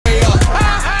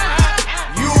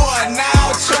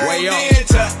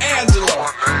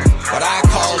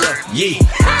Yeah.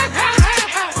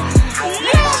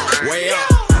 Way up.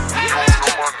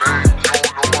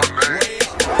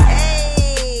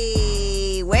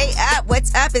 Hey, way up.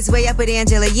 What's up? It's Way Up with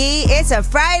Angela Yee. It's a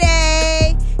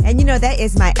Friday. And you know, that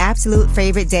is my absolute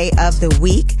favorite day of the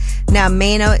week. Now,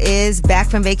 Mano is back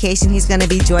from vacation. He's going to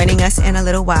be joining us in a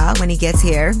little while when he gets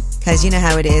here, because you know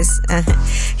how it is.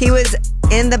 He was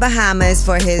in the Bahamas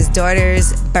for his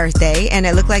daughter's birthday, and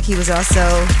it looked like he was also,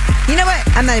 you know what?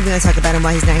 I'm not even going to talk about him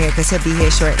while he's not here, because he'll be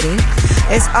here shortly.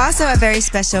 It's also a very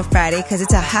special Friday because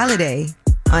it's a holiday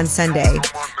on Sunday.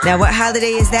 Now, what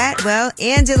holiday is that? Well,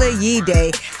 Angela Yee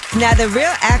Day. Now, the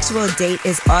real actual date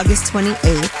is August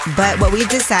 28th, but what we've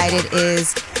decided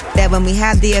is that when we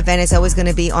have the event, it's always going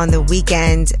to be on the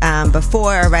weekend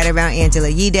before or right around Angela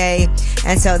Yee Day.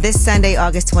 And so this Sunday,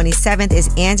 August 27th, is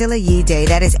Angela Yee Day.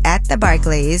 That is at the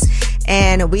Barclays.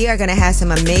 And we are going to have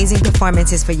some amazing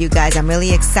performances for you guys. I'm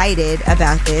really excited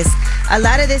about this. A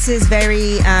lot of this is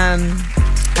very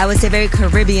I would say very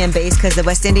Caribbean based, because the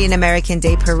West Indian American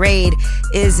Day Parade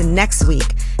is next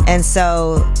week. And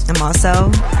so I'm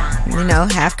also, you know,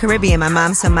 half Caribbean. My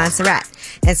mom's from Montserrat.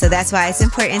 And so that's why it's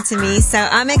important to me. So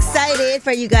I'm excited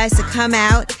for you guys to come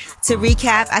out to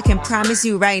recap. I can promise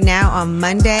you right now, on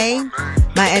Monday,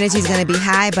 my energy is going to be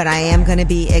high, but I am going to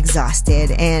be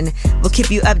exhausted. And we'll keep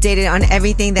you updated on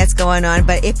everything that's going on.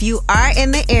 But if you are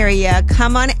in the area,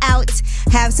 come on out.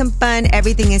 Have some fun.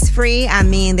 Everything is free. I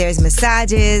mean, there's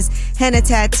massages, henna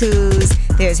tattoos,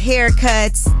 there's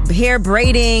haircuts, hair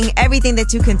braiding, everything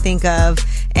that you can think of,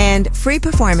 and free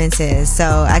performances.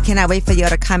 So I cannot wait for y'all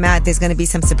to come out. There's going to be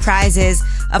some surprises.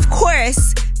 Of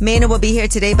course, Mano will be here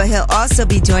today, but he'll also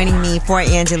be joining me for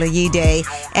Angela Yee Day.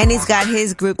 And he's got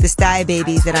his group, the Sty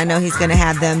Babies, that I know he's going to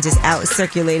have them just out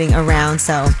circulating around.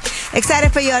 So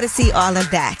excited for y'all to see all of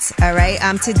that. All right.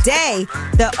 Today,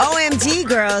 the OMG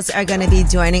girls are going to be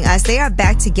joining us. They are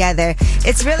back together.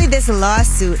 It's really this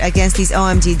lawsuit against these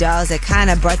OMG dolls that kind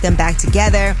of brought them back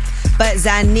together. But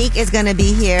Zanique is going to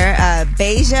be here.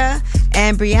 Beja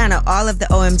and Brianna, all of the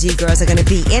OMG girls, are going to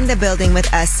be in the building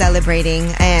with us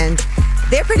celebrating. And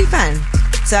they're pretty fun.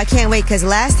 So I can't wait, because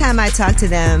last time I talked to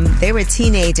them, they were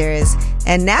teenagers,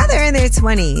 and now they're in their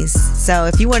 20s. So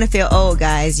if you want to feel old,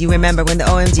 guys, you remember when the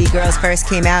OMG girls first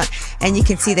came out, and you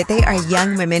can see that they are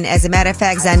young women. As a matter of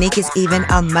fact, Zanique is even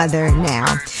a mother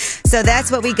now. So that's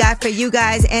what we got for you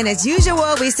guys. And as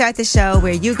usual, we start the show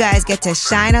where you guys get to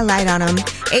shine a light on them.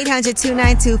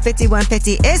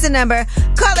 800-292-5150 is the number.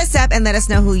 Call us up and let us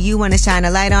know who you want to shine a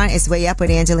light on. It's Way Up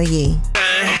with Angela Yee.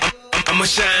 I'ma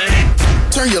shine.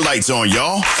 Turn your lights on,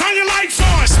 y'all. Turn your lights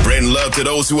on. Spreading love to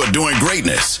those who are doing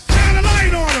greatness. Shine a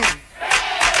light on them.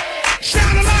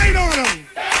 Shine a light on them.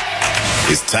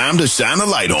 It's time to shine a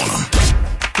light on them.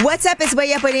 What's up? It's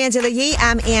Way Up with Angela Yee.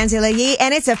 I'm Angela Yee,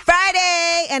 and it's a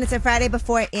Friday, and it's a Friday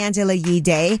before Angela Yee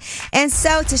Day. And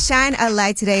so to shine a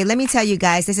light today, let me tell you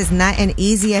guys, this is not an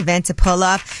easy event to pull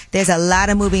off. There's a lot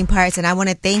of moving parts, and I want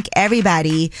to thank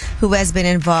everybody who has been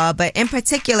involved. But in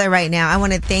particular right now, I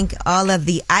want to thank all of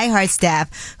the iHeart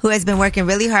staff who has been working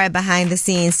really hard behind the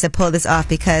scenes to pull this off,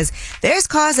 because there's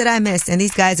calls that I missed, and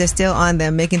these guys are still on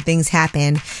them making things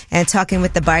happen and talking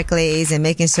with the Barclays and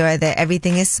making sure that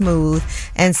everything is smooth.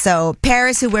 And so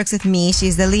Paris, who works with me,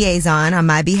 she's the liaison on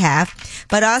my behalf.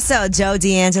 But also Joe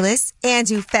DeAngelis,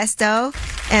 Andrew Festo,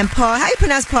 and Paul. How you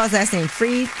pronounce Paul's last name?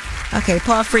 Freed? Okay,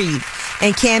 Paul Freed.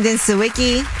 And Camden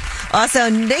Sawicki. Also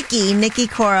Nikki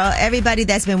Coral. Everybody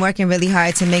that's been working really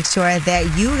hard to make sure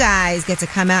that you guys get to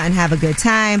come out and have a good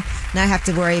time, not have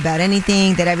to worry about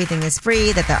anything, that everything is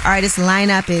free, that the artist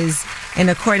lineup is in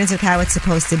accordance with how it's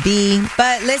supposed to be.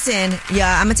 But listen, y'all,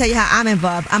 I'm going to tell you how I'm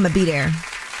involved. I'm going to be there.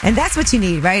 And that's what you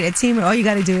need, right? A team where all you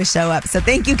got to do is show up. So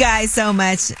thank you guys so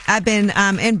much. I've been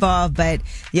involved, but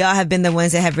y'all have been the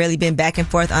ones that have really been back and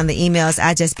forth on the emails.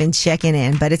 I just been checking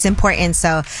in, but it's important.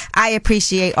 So I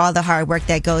appreciate all the hard work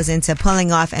that goes into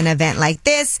pulling off an event like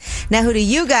this. Now, who do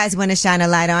you guys want to shine a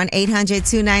light on?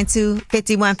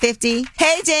 800-292-5150.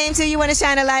 Hey, James, who you want to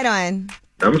shine a light on?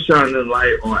 I'm shining a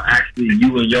light on actually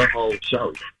you and your whole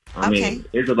show. I mean,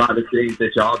 there's a lot of things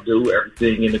that y'all do,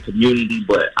 everything in the community,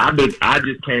 but I just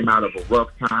came out of a rough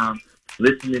time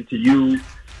listening to you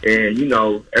and, you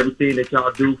know, everything that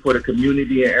y'all do for the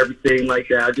community and everything like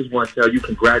that. I just want to tell you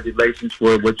congratulations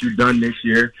for what you've done this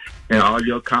year and all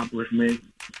your accomplishments,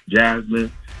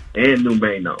 Jasmine and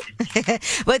Numeno.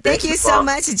 Well, thank you so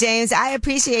much, James. I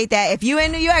appreciate that. If you're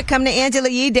in New York, come to Angela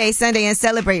Yee Day Sunday and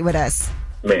celebrate with us.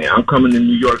 Man, I'm coming to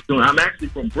New York soon. I'm actually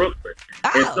from Brooklyn.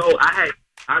 Oh. And so I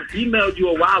emailed you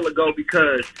a while ago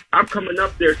because I'm coming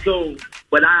up there soon,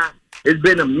 but it's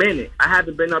been a minute. I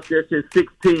haven't been up there since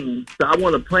 16, so I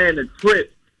want to plan a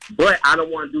trip, but I don't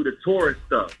want to do the tourist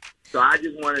stuff. So I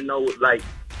just want to know, like,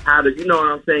 how to, you know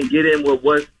what I'm saying, get in with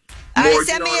what's all more, right,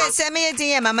 send me a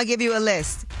DM. I'm going to give you a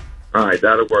list. All right,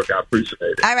 that'll work. I appreciate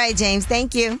it. All right, James.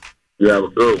 Thank you. You have a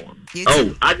good one.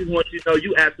 Oh, I just want you to know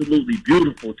you absolutely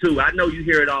beautiful, too. I know you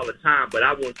hear it all the time, but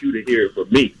I want you to hear it from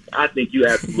me. I think you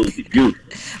absolutely beautiful.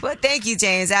 Well, thank you,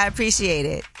 James. I appreciate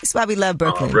it. That's why we love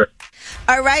Brooklyn. Right.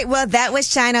 All right. Well, that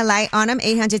was Shine a Light on them.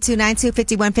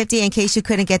 800-292-5150. In case you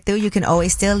couldn't get through, you can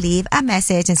always still leave a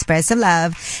message and spread some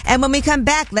love. And when we come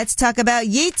back, let's talk about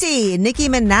Yeezy, Nicki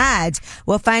Minaj.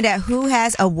 We'll find out who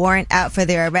has a warrant out for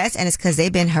their arrest, and it's because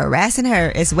they've been harassing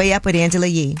her. It's Way Up with Angela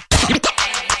Yee.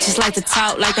 Just like to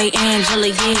talk like they Angela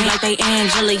Yee, like they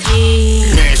Angela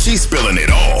Yee. Man, she's spilling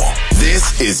it all.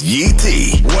 This is Yee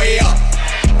T. Way Up.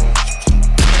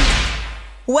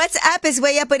 What's up? It's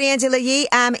Way Up with Angela Yee.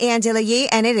 I'm Angela Yee,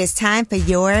 and it is time for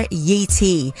your Yee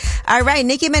Tea. All right,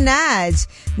 Nicki Minaj.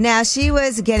 Now, she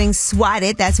was getting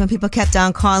swatted. That's when people kept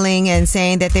on calling and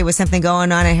saying that there was something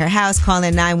going on at her house,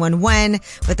 calling 911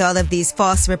 with all of these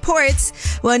false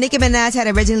reports. Well, Nicki Minaj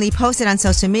had originally posted on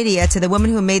social media, to the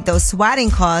woman who made those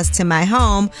swatting calls to my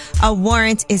home, a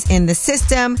warrant is in the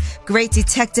system. Great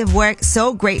detective work.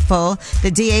 So grateful.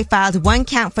 The DA filed 1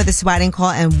 count for the swatting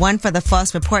call and 1 for the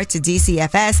false report to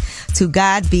DCFS. To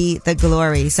God be the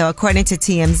glory. So according to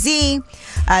TMZ,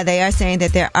 they are saying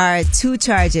that there are 2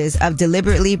 charges of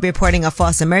deliberately reporting a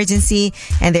false emergency,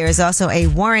 and there is also a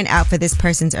warrant out for this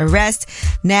person's arrest.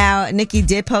 Now, Nicki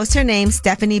did post her name,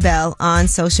 Stephanie Bell, on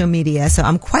social media, so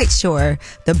I'm quite sure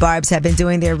the Barbs have been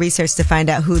doing their research to find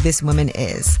out who this woman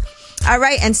is. All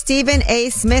right, and Stephen A.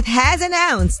 Smith has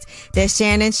announced that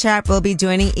Shannon Sharpe will be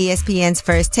joining ESPN's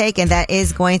First Take, and that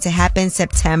is going to happen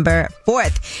September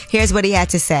 4th. Here's what he had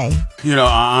to say. You know,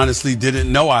 I honestly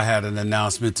didn't know I had an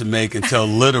announcement to make until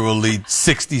literally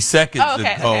 60 seconds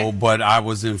ago, but I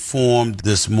was informed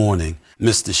this morning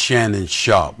Mr. Shannon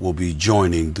Sharpe will be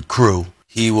joining the crew.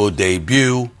 He will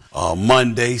debut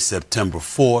Monday, September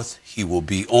 4th. He will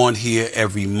be on here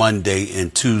every Monday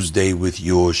and Tuesday with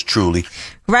yours truly.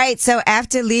 Right. So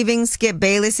after leaving Skip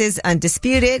Bayless's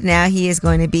Undisputed, now he is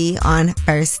going to be on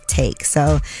First Take.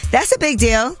 So that's a big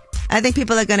deal. I think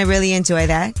people are going to really enjoy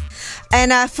that.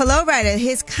 And Flo Rida,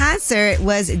 his concert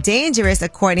was dangerous,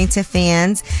 according to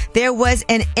fans. There was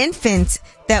an infant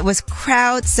that was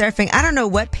crowd surfing. I don't know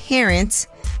what parent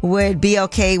would be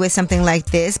okay with something like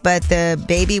this, but the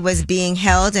baby was being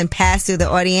held and passed through the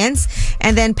audience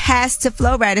and then passed to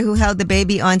Flo Rida, who held the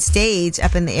baby on stage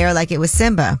up in the air like it was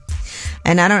Simba.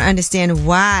 And I don't understand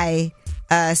why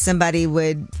somebody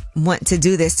would want to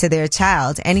do this to their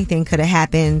child. Anything could have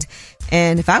happened.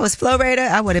 And if I was Flo Rida,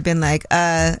 I would have been like,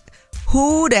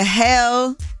 who the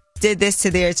hell did this to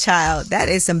their child? That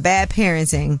is some bad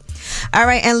parenting. All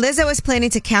right. And Lizzo is planning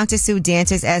to countersue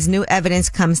dancers as new evidence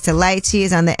comes to light. She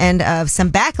is on the end of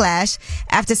some backlash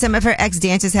after some of her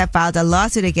ex-dancers have filed a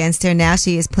lawsuit against her. Now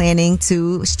she is planning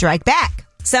to strike back.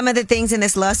 Some of the things in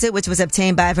this lawsuit, which was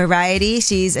obtained by Variety,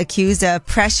 she's accused of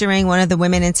pressuring one of the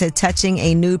women into touching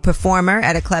a nude performer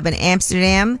at a club in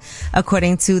Amsterdam.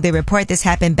 According to the report, this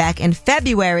happened back in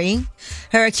February.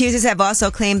 Her accusers have also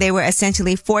claimed they were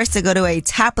essentially forced to go to a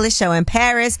topless show in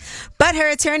Paris, but her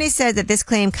attorney said that this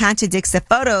claim contradicts the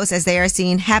photos as they are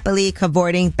seen happily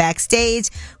cavorting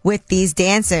backstage with these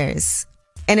dancers.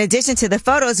 In addition to the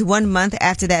photos, 1 month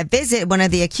after that visit, one of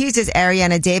the accusers,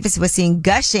 Ariana Davis, was seen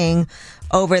gushing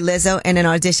over Lizzo in an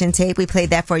audition tape. We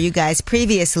played that for you guys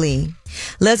previously.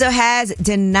 Lizzo has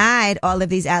denied all of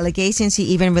these allegations. She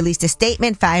even released a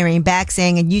statement firing back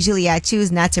saying, and usually I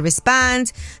choose not to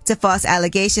respond to false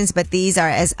allegations, but these are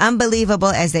as unbelievable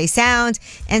as they sound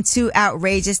and too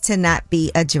outrageous to not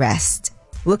be addressed.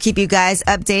 We'll keep you guys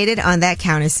updated on that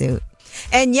countersuit.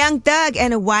 And Young Thug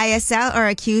and YSL are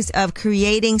accused of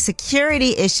creating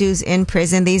security issues in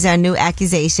prison. These are new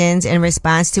accusations in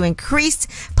response to increased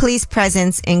police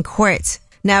presence in court.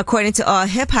 Now, according to All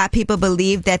Hip Hop, people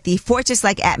believe that the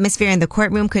fortress-like atmosphere in the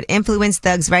courtroom could influence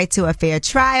Thug's right to a fair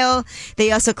trial.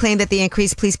 They also claim that the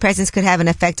increased police presence could have an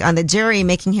effect on the jury,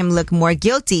 making him look more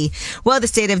guilty. Well, the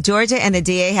state of Georgia and the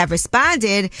DA have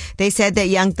responded. They said that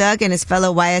Young Thug and his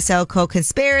fellow YSL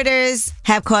co-conspirators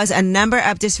have caused a number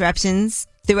of disruptions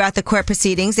throughout the court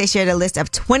proceedings. They shared a list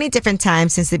of 20 different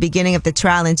times since the beginning of the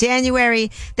trial in January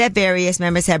that various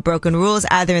members have broken rules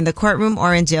either in the courtroom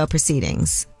or in jail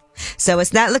proceedings. So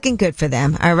it's not looking good for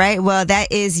them. All right. Well,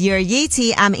 that is your Yee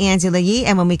Tea. I'm Angela Yee.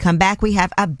 And when we come back, we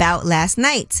have About Last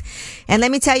Night. And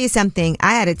let me tell you something.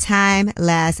 I had a time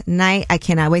last night. I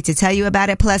cannot wait to tell you about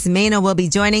it. Plus, Mano will be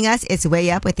joining us. It's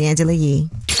Way Up with Angela Yee.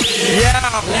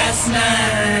 Yeah. Last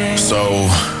night. So,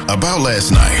 about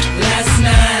last night.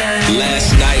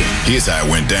 Last night. Here's how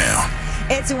it went down.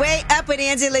 It's Way Up with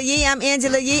Angela Yee. I'm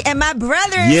Angela Yee, and my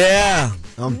brother. Yeah,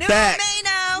 I'm back.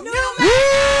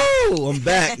 Woo! I'm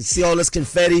back. You see all this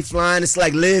confetti flying? It's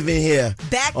like living here.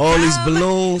 Back all from these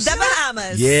balloons. the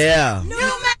Bahamas. Yeah.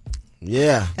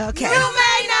 Yeah.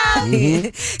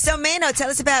 Okay. So, Mano, tell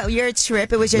us about your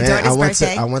trip. It was your daughter's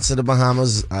birthday. I went to the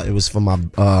Bahamas. It was for my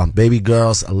baby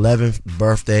girl's 11th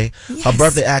birthday. Yes. Her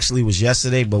birthday actually was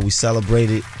yesterday, but we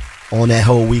celebrated on that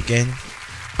whole weekend.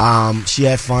 She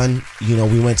had fun. You know,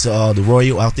 we went to the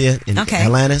Royal out there in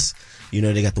Atlantis. You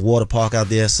know, they got the water park out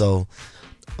there, so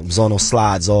I was on those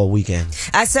slides all weekend.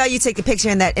 I saw you take a picture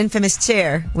in that infamous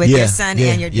chair with your son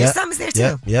and your son was there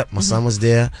too. Yep. My son was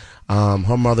there.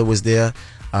 Her mother was there.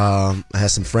 I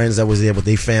had some friends that was there with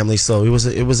their family, so it was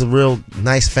a real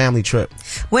nice family trip.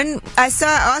 When I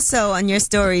saw also on your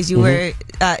stories, you were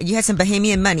you had some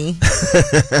Bahamian money.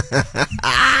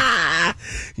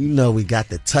 You know we got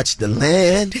to touch the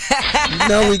land. You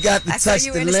know we got to touch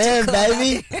the land,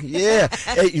 baby. Yeah.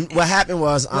 Hey, what happened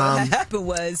was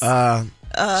shout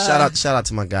out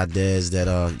to my guy Des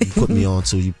that you put me on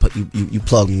to. You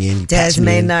plugged me in. You Des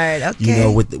Maynard. Okay. You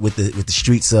know, with the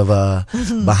streets of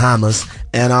Bahamas.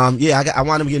 And I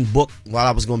wound up getting booked while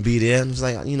I was gonna be there. And I was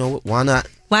like, you know, why not?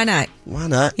 Why not? Why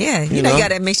not? Yeah, you know, you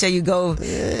gotta make sure you go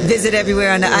visit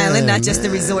everywhere on the island, not just the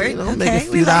resort. You know, make a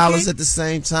few dollars at the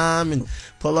same time and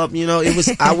pull up. You know, it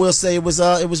was. I will say it was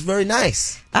very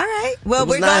nice. All right. Well,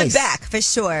 we're going back for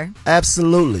sure.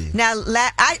 Absolutely. Now,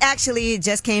 I actually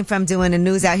just came from doing the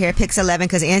news out here at Pix 11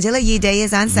 because Angela Yee Day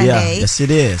is on Sunday. Yeah, yes,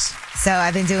 it is. So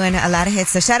I've been doing a lot of hits.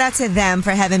 So shout out to them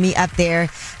for having me up there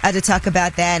to talk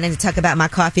about that and to talk about my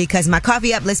coffee because my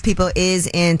coffee uplist people is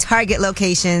in Target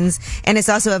locations and it's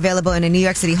also available in the New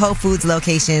York City Whole Foods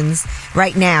locations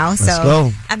right now. Let's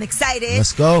go. I'm excited.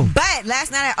 Let's go. But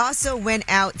last night I also went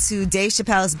out to Dave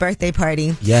Chappelle's birthday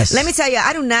party. Yes. Let me tell you,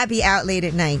 I do not be out late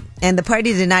at night. And the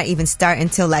party did not even start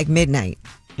until like midnight.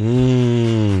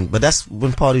 But that's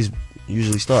when parties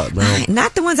usually start, bro.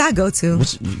 Not the ones I go to.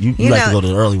 You like to go to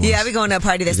the early ones. Yeah, we going to a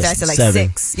party that starts at like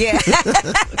 7. 6. Yeah.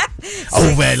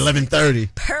 Over at 11:30.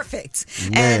 Perfect.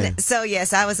 Man. And so,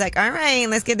 yes, I was like, all right,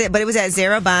 let's get it. But it was at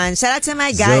Zero Bond. Shout out to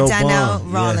my guy, Donnell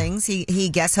Rawlings. Yeah. He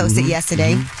guest hosted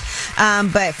yesterday.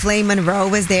 But Flame Monroe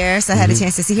was there, so I had a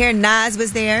chance to see her. Nas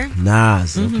was there.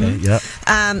 Okay, yep.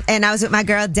 And I was with my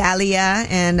girl, Dahlia.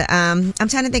 And I'm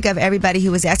trying to think of everybody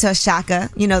who was there. I saw Shaka,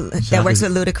 you know, that works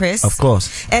with Ludacris. Of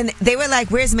course. And they were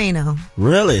like, where's Mano?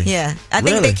 Really? Yeah. I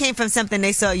think they came from something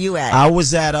they saw you at. I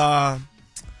was at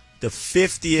the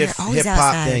 50th hip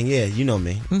hop thing. Yeah, you know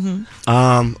me.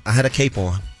 I had a cape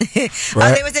on. Right? Oh,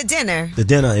 there was a dinner. The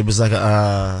dinner. It was like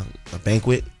a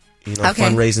banquet. You know,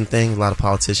 fundraising thing. A lot of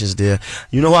politicians there.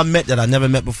 You know who I met that I never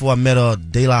met before? I met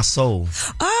De La Soul.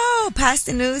 Oh,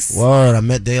 Pasta News. Word. I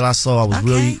met De La Soul. I was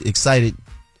really excited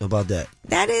about that.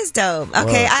 That is dope.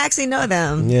 Okay, I actually know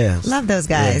them. Yeah. Love those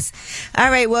guys. Yeah.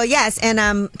 All right, well, yes,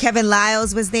 and Kevin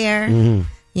Lyles was there.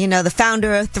 You know, the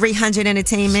founder of 300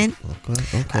 Entertainment.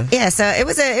 Okay. Yeah, so it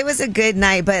was a good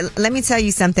night, but let me tell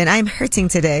you something. I'm hurting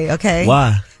today, okay?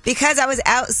 Why? Because I was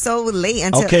out so late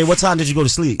until... Okay, what time did you go to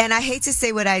sleep? And I hate to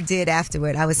say what I did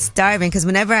afterward. I was starving because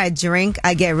whenever I drink,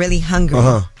 I get really hungry.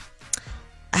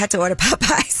 I had to order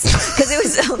Popeyes because it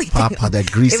was the only thing.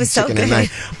 That greasy chicken at night.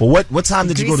 But what time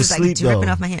did you go to sleep though? Dripping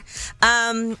off my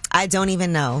hand. I don't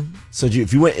even know. So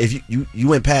if you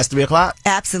went past 3 o'clock?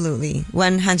 Absolutely,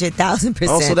 100,000%.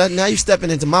 Oh, so now you're stepping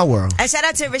into my world. And shout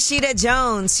out to Rashida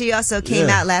Jones. She also came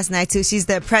out last night too. She's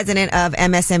the president of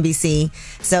MSNBC,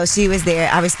 so she was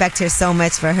there. I respect her so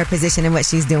much for her position and what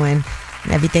she's doing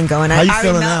and everything going on. How you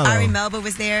feeling now? Ari Melba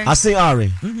was there. I see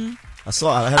Ari.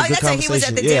 I had a good conversation. He was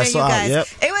at the dinner, you guys. Yep.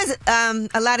 It was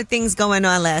a lot of things going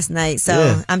on last night.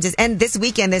 So and this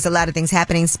weekend there's a lot of things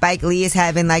happening. Spike Lee is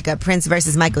having like a Prince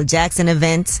versus Michael Jackson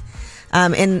event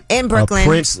in Brooklyn.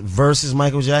 Prince versus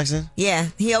Michael Jackson? Yeah,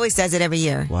 he always does it every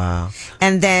year. Wow.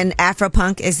 And then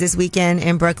Afropunk is this weekend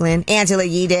in Brooklyn. Angela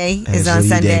Yee Day is on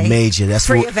Sunday. Major. That's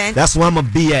free event. That's where I'm gonna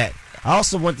be at. I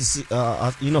also went to see,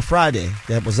 Friday.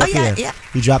 That was up here. Yeah.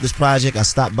 He dropped his project. I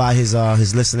stopped by his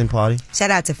listening party.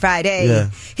 Shout out to Friday. Yeah.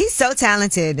 He's so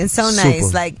talented and so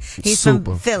nice. Like he's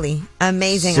from Philly.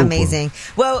 Amazing.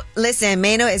 Well, listen,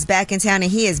 Mano is back in town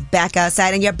and he is back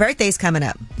outside. And your birthday's coming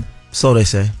up. So they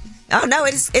say. Oh no,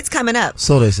 it's coming up.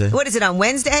 So they say. What is it on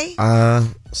Wednesday?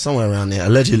 Somewhere around there,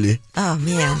 allegedly. Oh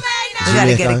man, we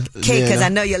gotta get a cake because I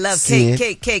know you love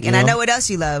cake, and I know what else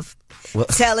you love. Well,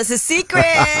 tell us a secret.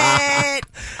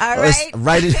 All right.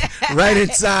 Right in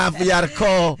time for y'all to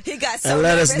call he got so and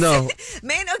let nervous. us know.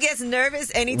 Mano gets nervous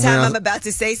anytime I'm about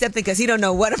to say something because he don't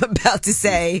know what I'm about to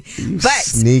say. But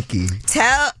sneaky.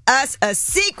 Tell us a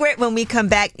secret when we come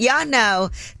back. Y'all know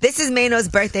this is Mano's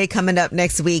birthday coming up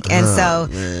next week. And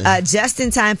just in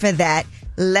time for that,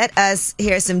 let us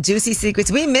hear some juicy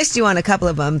secrets. We missed you on a couple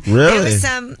of them. Really? There was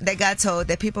some that got told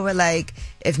that people were like,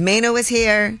 if Mano was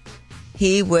here,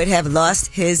 he would have lost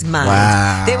his mind.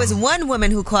 Wow. There was one woman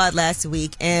who called last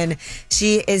week, and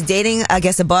she is dating, I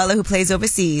guess, a baller who plays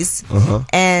overseas,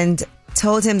 and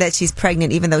told him that she's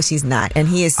pregnant even though she's not. And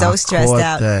he is so stressed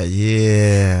out. That.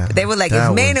 Yeah. They were like,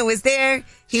 if Mano was there,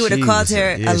 he would have called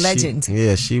her a legend.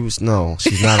 She's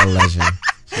not a legend.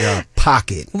 She's out of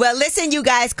pocket. Well, listen, you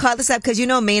guys, call us up because you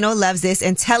know Mano loves this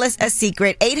and tell us a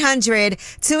secret.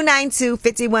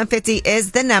 800-292-5150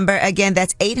 is the number. Again,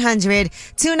 that's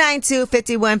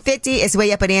 800-292-5150. It's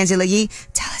Way Up with Angela Yee.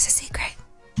 Tell us a secret.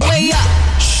 Way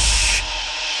up. Shh.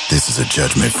 This is a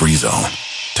judgment-free zone.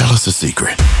 Tell us a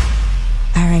secret.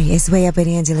 All right, it's Way Up with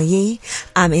Angela Yee.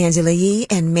 I'm Angela Yee,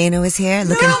 and Mano is here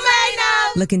looking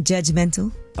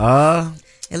judgmental.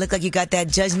 It looked like you got that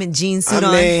judgment jean suit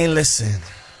on. Listen.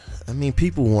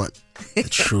 People want the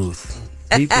truth.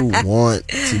 People want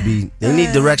to be. They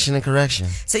need direction and correction.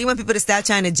 So you want people to stop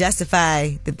trying to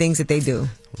justify the things that they do.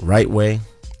 Right way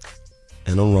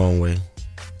and the wrong way.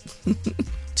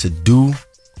 To do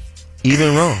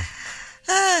even wrong.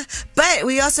 But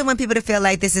we also want people to feel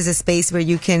like this is a space where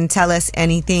you can tell us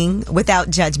anything without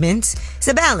judgment. It's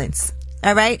a balance.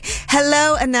 All right.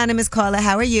 Hello, anonymous caller.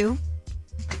 How are you?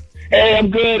 Hey,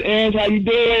 I'm good, Ange. How you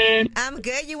doing? I'm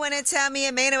good. You want to tell me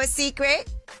and Mano a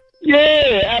secret?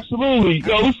 Yeah, absolutely.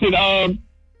 Yo, listen, I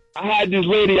had this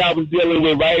lady I was dealing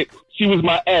with, right? She was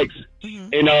my ex.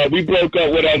 And we broke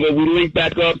up, whatever. We linked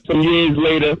back up some years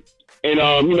later.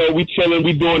 And, we chilling,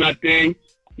 we doing our thing.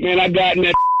 Man, I got in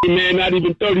that man, not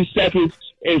even 30 seconds,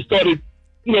 and started,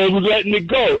 was letting it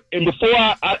go. And before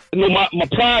my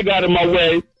pride got in my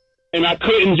way, and I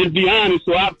couldn't just be honest,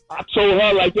 so I told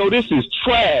her, like, yo, this is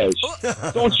trash.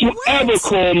 Don't you ever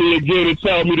call me again and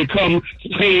tell me to come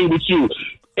hang with you.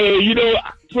 And,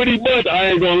 pretty much, I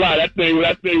ain't gonna lie, that thing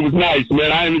was nice,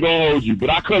 man. I ain't gonna hold you.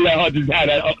 But I couldn't let her just have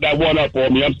that one up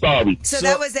on me. I'm sorry. So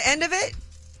that was the end of it?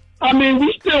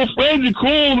 We still friends and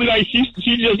cool. Like, she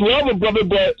just love her brother,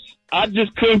 but I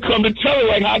just couldn't come to tell her,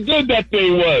 like, how good that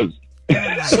thing was.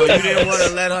 So you didn't want to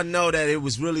let her know that it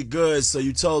was really good, so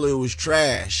you told her it was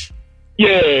trash.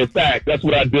 Yeah, in fact, that's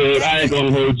what I did. I ain't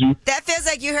gonna hold you. That feels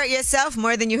like you hurt yourself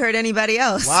more than you hurt anybody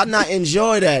else. Why not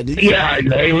enjoy that? Yeah,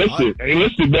 hey, listen,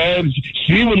 man.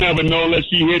 She would never know unless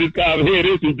she hear this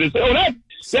and just say, oh, that's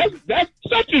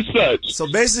such and such. So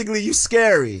basically, you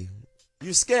scary.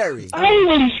 You scary. I ain't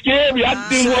really scary. I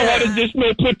didn't want her to just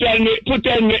put that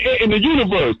in the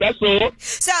universe. That's all.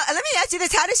 So let me ask you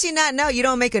this: how does she not know? You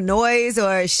don't make a noise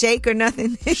or shake or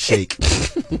nothing. Shake.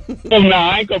 Oh, nah,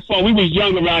 I ain't gonna phone. We was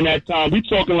young around that time. We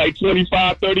talking like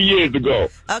 25, 30 years ago.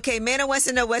 Okay, Mano wants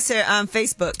to know what's her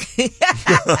Facebook.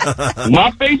 My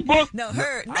Facebook? No,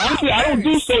 her. No, honestly, I don't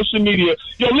do social media.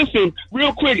 Yo, listen,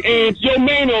 real quick, and yo,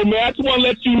 Mano, man, I just want to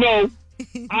let you know.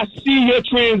 I see your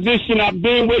transition. I've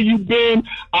been where you've been.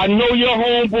 I know your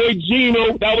homeboy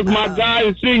Gino. That was my guy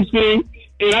in Sing Sing.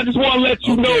 And I just want to let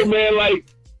you know, man, like,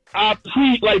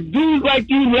 dudes like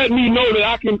you let me know that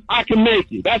I can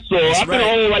make it. That's all. I've been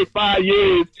home like 5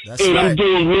 years, I'm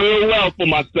doing real well for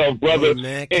myself, brother. Hey,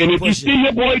 man, and if you see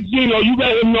your boy Gino, you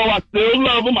let him know I still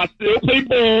love him. I still play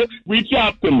ball. Reach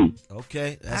out to me.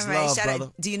 Okay, that's all right, love,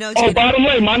 brother. Do you know? Oh, by the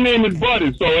way, my name is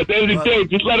Butters. So at the end of the day,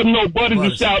 just let him know Butters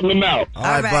is shouting him out. All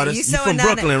right, Butters. You from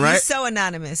Brooklyn, right? You're so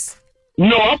anonymous.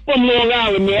 No, I'm from Long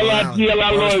Island, man. LIG,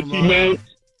 loyalty, man.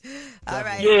 All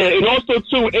right. Yeah, and also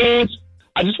too, Ange,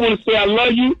 I just want to say I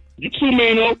love you. You too,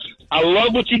 Mano. I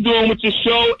love what you're doing with your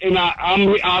show, and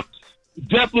I'm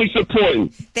definitely supporting.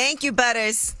 Thank you,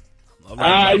 Butters. All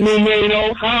right,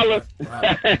 Mano. Holla.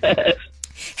 Right.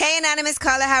 Hey, anonymous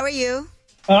caller, how are you?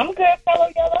 I'm good, fellow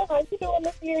Yellow. How you doing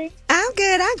this year? I'm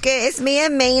good. It's me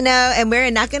and Mano, and we're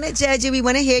not going to judge you. We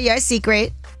want to hear your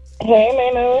secret.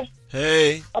 Hey, Mano.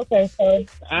 Hey. Okay, so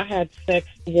I had sex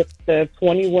with the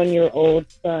 21-year-old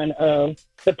son of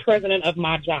the president of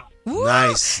my job. Woo!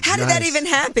 Nice. How did that even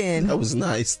happen? That was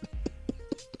nice.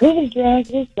 We was drunk,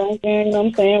 you know what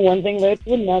I'm saying? One thing led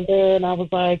to another, and I was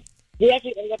like, we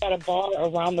actually ended up at a bar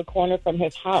around the corner from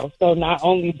his house. So not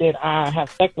only did I have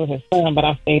sex with his son, but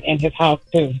I stayed in his house,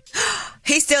 too.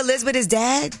 He still lives with his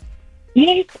dad?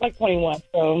 Yeah, he's like 21,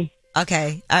 so...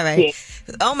 Okay, all right.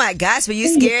 Yeah. Oh, my gosh, were you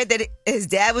scared that his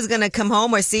dad was going to come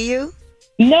home or see you?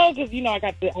 No, because, I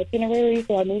got the itinerary,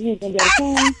 so I knew he was going to be at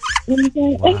home.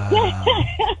 Wow.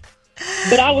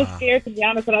 But I was scared, to be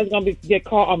honest, that I was going to get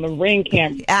caught on the Ring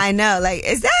camera. I know. Like,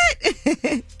 is that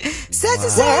such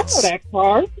and such? I know that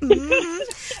car.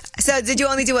 So did you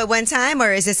only do it one time,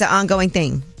 or is this an ongoing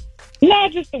thing? No,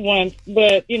 just the once.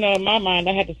 But, you know, in my mind,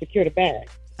 I had to secure the bag.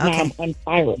 Okay. Now I'm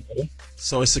unfireable.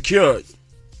 So it's secured.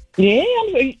 Yeah.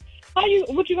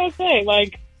 What you gonna say?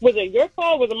 Like, was it your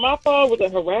fault? Was it my fault? Was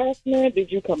it harassment?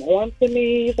 Did you come on to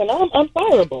me? So now I'm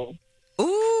unfireable.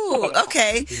 Ooh,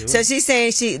 okay. So she's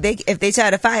saying if they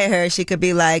try to fire her, she could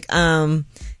be like,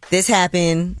 this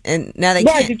happened, and now they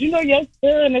can't. Did you know your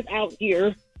son is out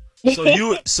here?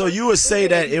 So you would say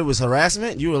that it was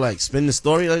harassment? You would like spin the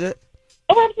story like that?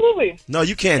 Oh, absolutely. No,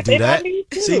 you can't do that.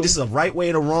 See, this is a right way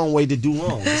and a wrong way to do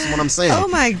wrong. This is what I'm saying. Oh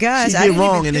my gosh, she did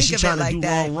wrong, and then she's trying to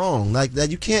do wrong like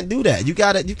that. You can't do that. You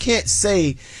can't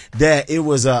say that it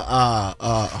was a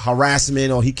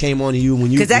harassment or he came on to you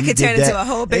when you, because that could turn into a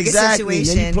whole bigger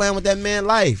situation. Then you playing with that man's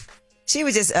life. She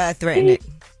was just threatening it.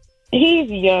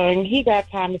 He's young. He got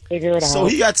time to figure it out. So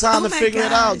he got time to figure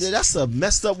it out. That's a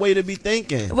messed up way to be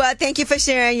thinking. Well, thank you for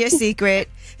sharing your secret.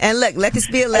 And look, let this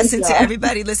be a lesson to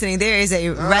everybody listening. There is a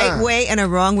right way and a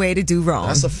wrong way to do wrong.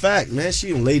 That's a fact, man.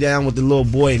 She can lay down with the little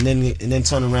boy and then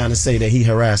turn around and say that he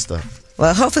harassed her.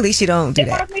 Well, hopefully she don't do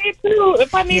that.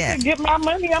 If I need to get my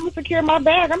money, I'm gonna secure my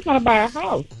bag. I'm trying to buy a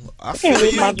house. I feel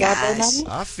you.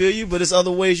 I feel you, but there's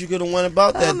other ways you could have went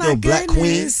about that, though, Black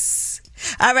Queen.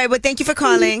 All right, well, thank you for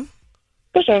calling.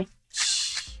 For sure.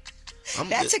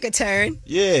 That took a turn.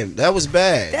 Yeah, that was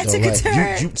bad. That took a turn.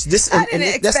 I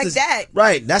didn't expect that.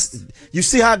 Right. You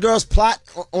see how girls plot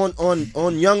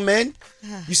on young men?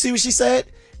 You see what she said?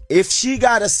 If she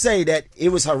gotta say that it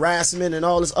was harassment and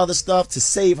all this other stuff to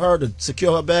save her, to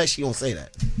secure her bag, she gonna say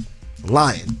that.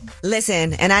 Lying.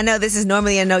 Listen, and I know this is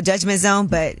normally a no judgment zone,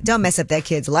 but don't mess up that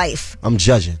kid's life. I'm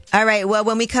judging. All right, well,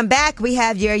 when we come back, we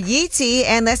have your Yeetie,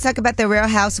 and let's talk about the Real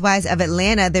Housewives of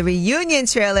Atlanta. The reunion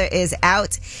trailer is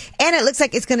out, and it looks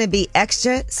like it's going to be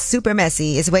extra super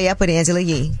messy. It's Way Up with Angela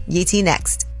Yee. Yeetie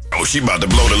next. Oh, she about to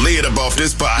blow the lid up off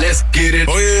this pot. Let's get it.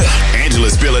 Oh, yeah.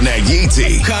 Angela's spilling that Yee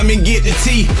tea. Come and get the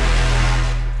tea.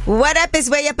 What up? It's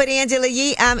Way Up with Angela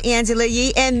Yee. I'm Angela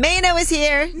Yee, and Mano is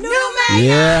here. New Mano.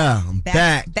 Yeah, I'm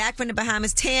back. Back from the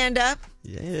Bahamas, tanned up.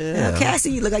 Yeah. Okay, I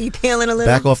see you look like you peeling a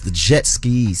little. Back off the jet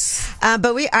skis.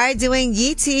 But we are doing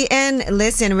Yeetie, and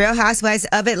listen, Real Housewives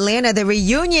of Atlanta, the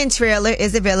reunion trailer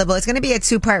is available. It's going to be a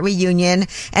 2-part reunion,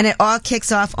 and it all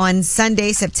kicks off on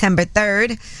Sunday, September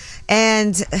 3rd.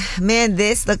 And man,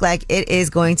 this looked like it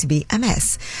is going to be a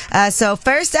mess. So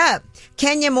first up,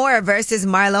 Kenya Moore versus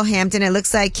Marlo Hampton. It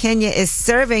looks like Kenya is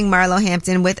serving Marlo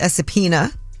Hampton with a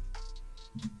subpoena.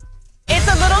 It's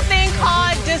a little thing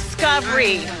called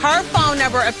discovery. Her phone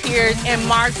number appears in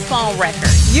Mark's phone record.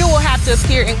 You will have to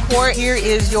appear in court. Here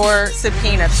is your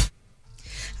subpoena.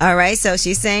 All right, so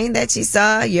she's saying that she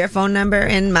saw your phone number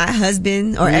in my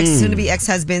husband or soon-to-be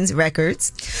ex-husband's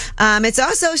records. It's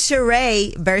also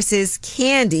Sheree versus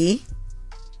Candy.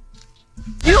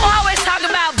 You always talk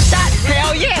about shots.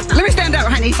 Hell yes. Let me stand up,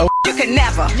 honey. Oh. You can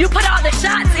never. You put all the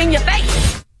shots in your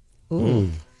face. Ooh.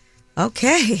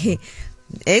 Okay.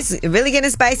 It's really getting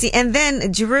spicy. And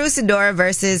then Drew Sidora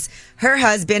versus her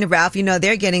husband, Ralph. You know,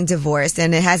 they're getting divorced,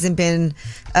 and it hasn't been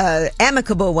an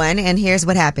amicable one. And here's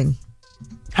what happened.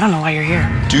 I don't know why you're here.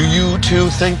 Do you two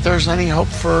think there's any hope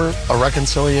for a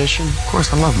reconciliation? Of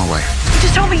course, I love my wife. You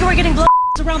just told me you were getting blow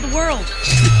around the world.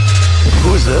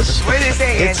 Who is this? What did it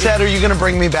say, It said, are you going to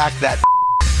bring me back that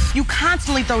You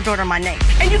constantly throw dirt on my name.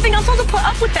 And you think I'm supposed to put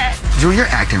up with that? Drew, you're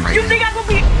acting right You now. think I'm going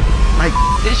to be... Like,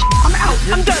 this I'm out.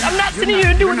 I'm done. I'm not sitting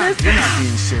here doing this. You're not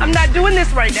being serious. I'm not doing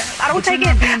this right now. I don't take it.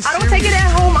 I don't take it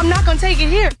at home. I'm not going to take it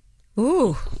here.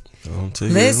 Ooh.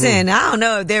 Listen, I don't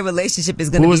know if their relationship is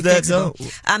going to be Who is that, fixable.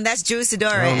 though? That's Drew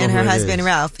Sidora and her husband,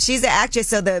 Ralph. She's the actress,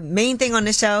 so the main thing on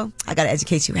the show, I got to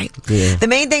educate you, right? Yeah. The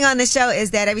main thing on the show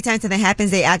is that every time something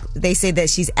happens, they say that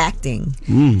she's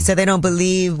acting. So they don't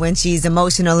believe when she's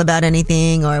emotional about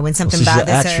anything or when something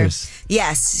bothers her.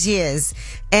 Yes, she is.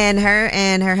 And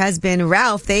her husband,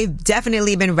 Ralph, they've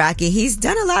definitely been rocky. He's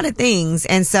done a lot of things.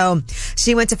 And so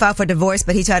she went to file for divorce,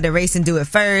 but he tried to race and do it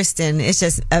first. And it's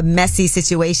just a messy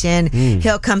situation.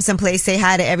 He'll come someplace, say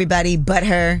hi to everybody but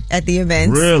her at the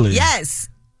events. Really? Yes.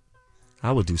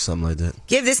 I would do something like that.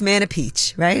 Give this man a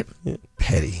peach, right? Yeah.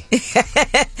 Petty.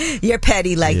 You're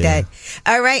petty like that.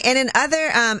 All right. And in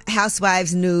other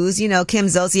Housewives news, you know, Kim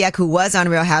Zolciak, who was on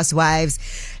Real Housewives,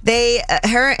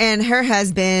 her and her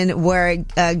husband were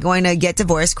going to get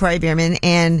divorced, Corey Bierman,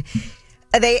 and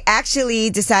they actually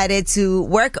decided to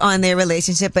work on their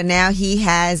relationship, but now he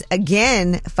has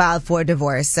again filed for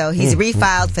divorce. So he's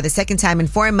refiled for the second time in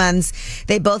 4 months.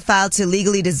 They both filed to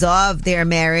legally dissolve their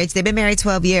marriage. They've been married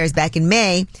 12 years back in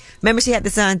May. Remember she had the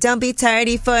song, "Don't Be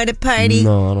Tardy for the Party"?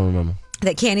 No, I don't remember.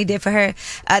 that Candy did for her.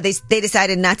 They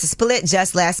decided not to split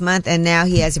just last month, and now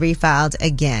he has refiled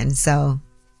again. So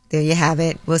there you have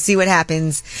it. We'll see what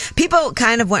happens. People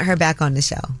kind of want her back on the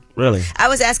show. Really? I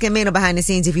was asking Mano behind the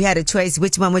scenes, if you had a choice,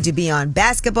 which one would you be on?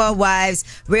 Basketball Wives,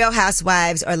 Real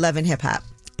Housewives, or Love and Hip Hop?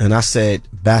 And I said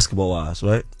Basketball Wives,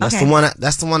 right? That's Okay. the one.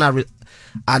 That's the one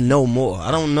I know more.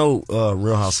 I don't know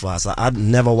Real Housewives. I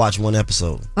never watched one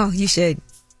episode. Oh, you should.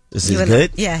 This is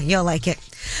good? Yeah, you'll like it.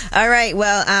 All right.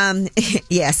 Well,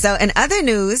 yeah. So in other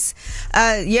news,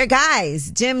 your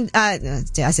guys,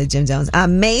 I said Jim Jones,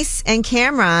 Mace and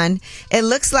Cameron, it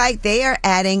looks like they are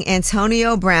adding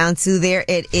Antonio Brown to their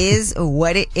It Is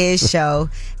What It Is show.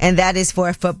 And that is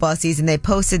for football season. They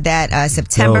posted that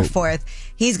September 4th.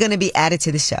 He's going to be added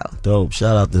to the show. Dope.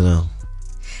 Shout out to them.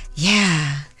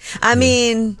 Yeah. I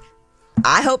mean,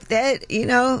 I hope that,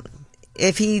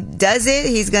 if he does it,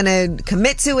 he's gonna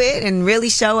commit to it and really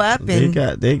show up. And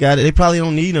They got it. They probably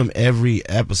don't need him every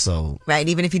episode, right?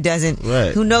 Even if he doesn't,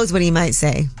 right? Who knows what he might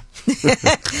say?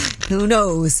 Who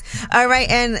knows? All right.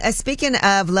 And speaking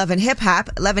of Love and Hip Hop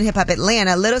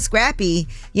Atlanta, Little Scrappy,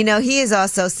 he is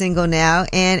also single now,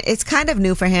 and it's kind of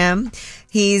new for him.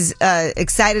 He's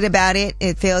excited about it.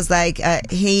 It feels like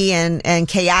he and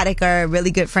Chaotic are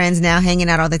really good friends now, hanging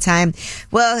out all the time.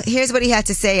 Well, here's what he had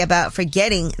to say about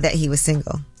forgetting that he was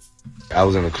single. I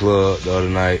was in the club the other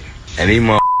night, and these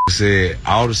motherfuckers said,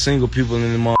 all the single people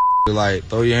in the motherfuckers, like,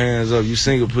 throw your hands up. You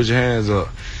single, put your hands up.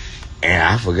 And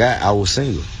I forgot I was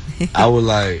single. I was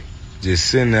like, just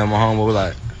sitting there, my homie was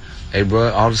like, hey, bro,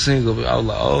 all the single. I was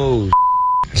like, oh,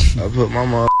 I put my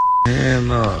motherfucking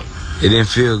hand up. It didn't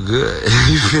feel good.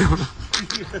 You feel me?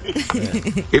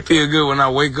 It feel good when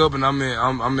I wake up and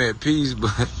I'm at peace,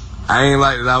 but I ain't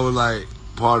like that I was like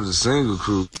part of the single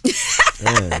crew.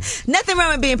 Nothing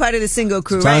wrong with being part of the single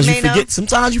crew, Sometimes right, Mano?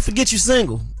 Sometimes you forget you're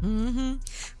single. Mm-hmm.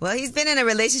 Well, he's been in a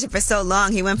relationship for so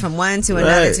long. He went from one to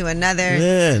another to another.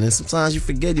 Yeah, and then sometimes you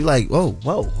forget. You're like, whoa,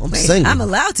 I'm single. I'm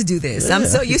allowed to do this. Yeah. I'm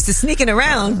so used to sneaking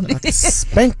around.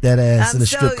 Spank that ass in the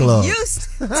strip club. I'm so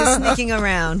used to sneaking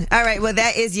around. All right, well,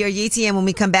 that is your Yeetie. And when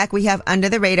we come back, we have Under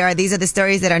the Radar. These are the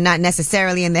stories that are not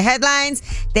necessarily in the headlines.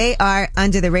 They are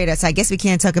under the radar. So I guess we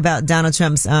can't talk about Donald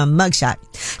Trump's mugshot.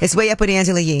 It's Way Up with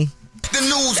Angela Yee. The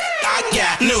news, I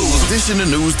got news. This in the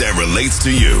news that relates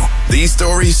to you. These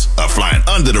stories are flying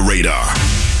under the radar.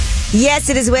 Yes,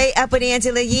 it is Way Up with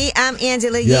Angela Yee. I'm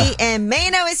Angela Yee, and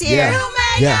Mano is here.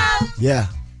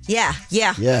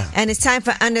 Yeah. And it's time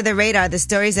for Under the Radar. The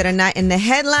stories that are not in the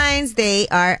headlines, they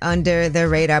are under the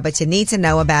radar, but you need to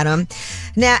know about them.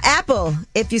 Now, Apple,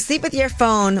 if you sleep with your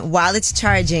phone while it's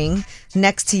charging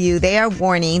next to you, they are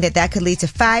warning that could lead to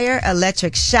fire,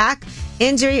 electric shock,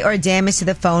 injury, or damage to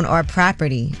the phone or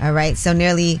property. All right. So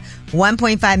nearly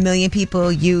 1.5 million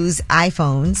people use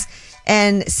iPhones,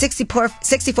 and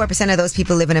 64% of those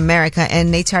people live in America,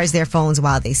 and they charge their phones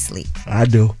while they sleep. I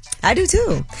do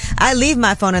too. I leave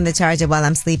my phone on the charger while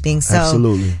I'm sleeping. So,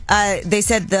 absolutely. They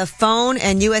said the phone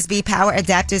and USB power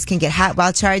adapters can get hot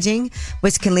while charging,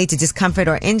 which can lead to discomfort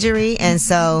or injury. And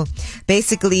so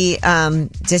basically,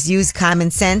 just use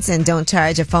common sense and don't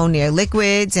charge a phone near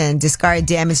liquids, and discard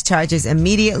damaged chargers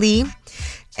immediately.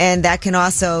 And that can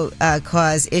also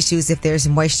cause issues if there's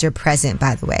moisture present,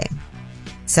 by the way.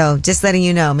 So just letting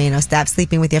you know, man, stop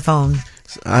sleeping with your phone.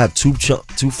 I have two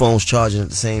phones charging at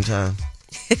the same time.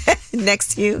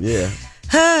 Next to you? Yeah.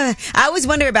 I always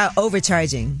wonder about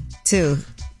overcharging, too.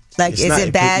 Like, is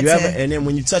it bad to... and then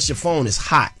when you touch your phone, it's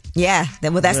hot. Yeah.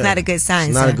 Well, that's not a good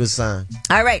sign. It's not a good sign.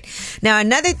 All right. Now,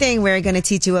 another thing we're going to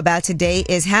teach you about today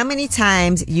is how many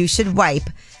times you should wipe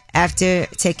after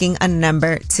taking a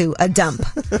number to a dump.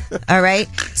 All right?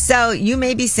 So you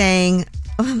may be saying...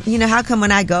 how come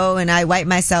when I go and I wipe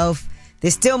myself,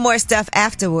 there's still more stuff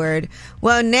afterward?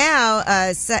 Well, now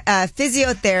a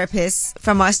physiotherapist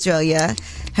from Australia,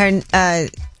 her,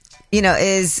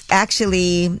 is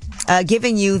actually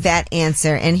giving you that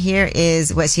answer. And here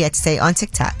is what she had to say on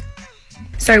TikTok.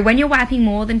 So when you're wiping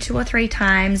more than 2 or 3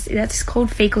 times, that's called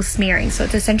fecal smearing. So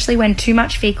it's essentially when too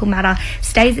much fecal matter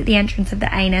stays at the entrance of the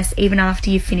anus even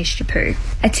after you've finished your poo.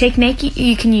 A technique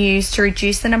you can use to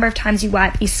reduce the number of times you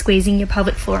wipe is squeezing your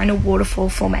pelvic floor in a waterfall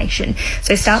formation.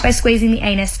 So start by squeezing the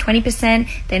anus 20%,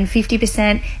 then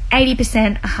 50%,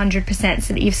 80%, 100%,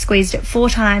 so that you've squeezed it 4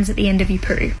 times at the end of your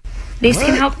poo. This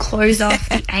can help close off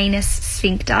the anus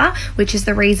sphincter, which is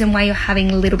the reason why you're having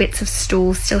little bits of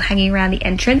stool still hanging around the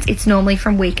entrance. It's normally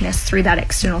from weakness through that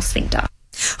external sphincter.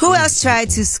 Who else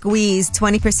tried to squeeze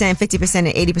 20%, 50%, and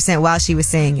 80% while she was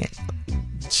saying it?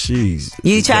 Jeez.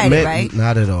 You tried it, right?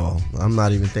 Not at all. I'm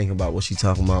not even thinking about what she's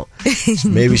talking about.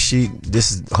 Maybe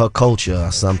this is her culture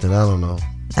or something. I don't know.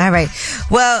 All right.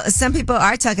 Well, some people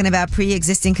are talking about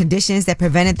pre-existing conditions that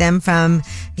prevented them from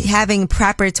having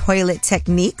proper toilet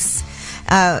techniques.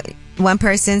 One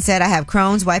person said, I have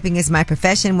Crohn's. Wiping is my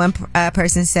profession. One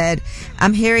person said,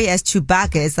 I'm hairy as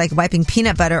Chewbacca. It's like wiping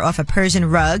peanut butter off a Persian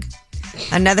rug.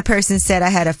 Another person said, I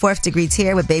had a 4th degree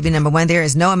tear with baby number 1. There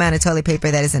is no amount of toilet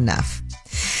paper that is enough.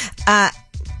 I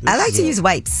like to use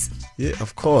wipes. Yeah,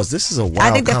 of course. This is a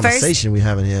wild conversation we're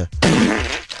having here.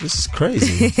 This is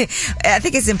crazy. I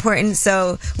think it's important.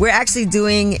 So we're actually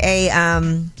doing a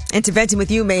intervention with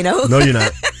you, Mano. No, you're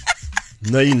not.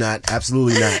 No, you're not.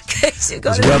 Absolutely not.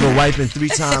 Because whoever wiping 3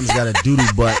 times got a doodle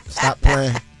butt. Stop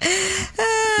playing.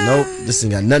 Nope. This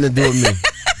ain't got nothing to do with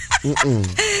me.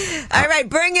 All right,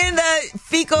 bring in the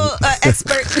fecal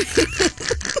expert.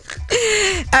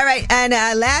 All right, and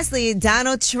lastly,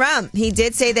 Donald Trump. He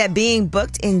did say that being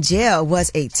booked in jail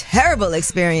was a terrible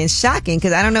experience. Shocking,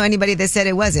 because I don't know anybody that said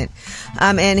it wasn't.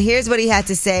 And here's what he had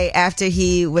to say after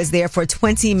he was there for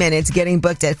 20 minutes getting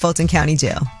booked at Fulton County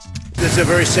Jail. This is a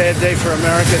very sad day for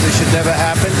America. This should never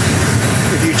happen.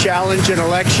 If you challenge an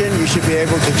election, you should be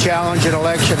able to challenge an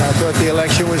election. I thought the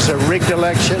election was a rigged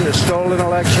election, a stolen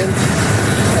election,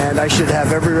 and I should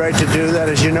have every right to do that.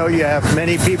 As you know, you have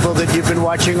many people that you've been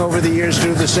watching over the years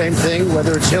do the same thing,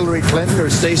 whether it's Hillary Clinton or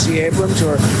Stacey Abrams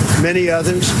or many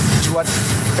others. What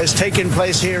has taken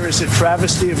place here is a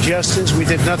travesty of justice. We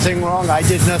did nothing wrong. I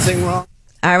did nothing wrong.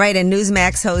 All right, and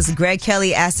Newsmax host Greg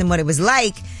Kelly asked him what it was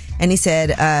like, and he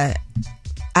said,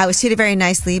 I was treated very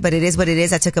nicely, but it is what it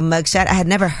is. I took a mugshot. I had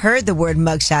never heard the word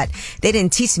mugshot. They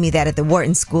didn't teach me that at the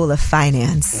Wharton School of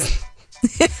Finance.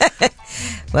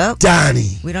 Well,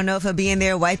 Donnie, we don't know if he'll be in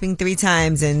there wiping 3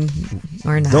 times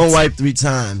or not. Don't wipe 3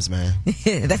 times, man.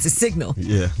 That's a signal.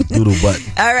 Yeah, doodle butt.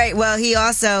 All right. Well, he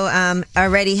also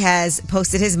already has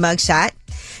posted his mugshot,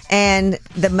 and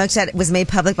the mugshot was made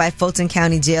public by Fulton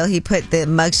County Jail. He put the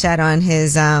mugshot on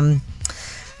his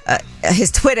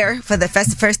Twitter for the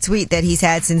first tweet that he's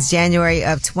had since January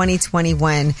of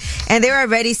 2021, and they're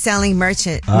already selling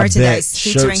merchandise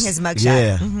featuring his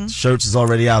mugshot. Yeah, shirts is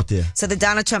already out there. So the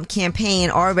Donald Trump campaign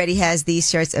already has these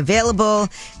shirts available.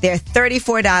 They're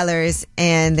 $34,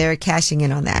 and they're cashing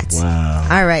in on that. Wow!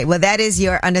 All right, well that is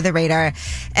your Under the Radar,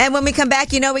 and when we come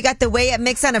back, you know we got the Way Up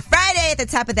Mix on a Friday at the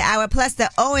top of the hour. Plus the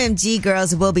OMG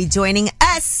girls will be joining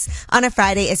us on a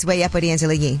Friday. It's Way Up with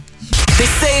Angela Yee. They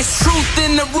say it's truth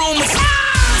in the rumors.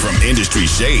 From industry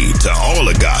shade to all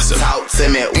the gossip. Talk to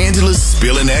me. Angela's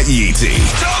spilling that Yee tea.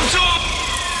 Talk to him.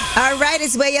 All right,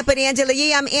 it's Way Up with Angela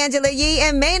Yee. I'm Angela Yee,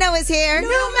 and Mano is here.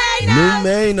 New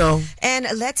Mano. And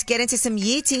let's get into some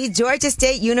Yee tea. Georgia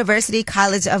State University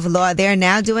College of Law. They're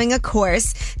now doing a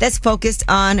course that's focused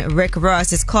on Rick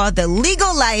Ross. It's called The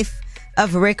Legal Life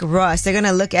of Rick Ross. They're going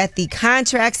to look at the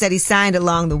contracts that he signed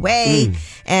along the way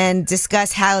and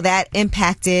discuss how that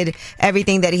impacted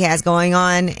everything that he has going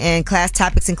on. And class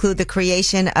topics include the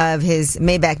creation of his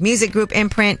Maybach Music Group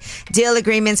imprint, deal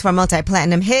agreements for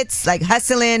multi-platinum hits like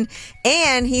Hustlin',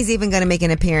 and he's even going to make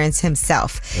an appearance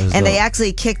himself. And they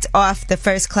actually kicked off the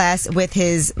first class with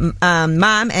his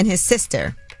mom and his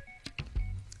sister.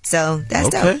 So that's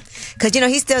dope. Because, you know,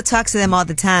 he still talks to them all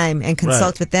the time and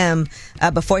consults with them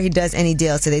before he does any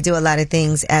deal. So they do a lot of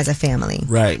things as a family.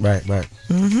 Right.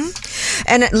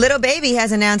 And Little Baby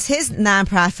has announced his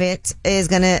nonprofit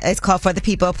it's called For the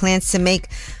People, plans to make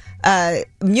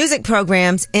music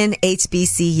programs in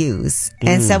HBCUs.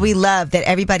 And so we love that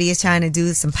everybody is trying to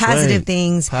do some positive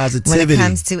things when it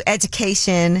comes to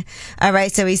education. All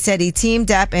right. So he said he teamed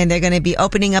up and they're going to be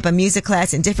opening up a music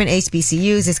class in different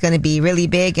HBCUs. It's going to be really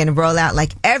big and roll out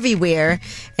like everywhere.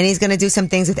 And he's going to do some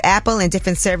things with Apple and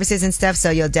different services and stuff.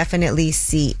 So you'll definitely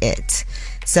see it.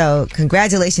 So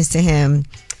congratulations to him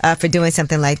for doing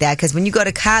something like that. Because when you go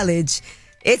to college,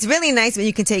 it's really nice when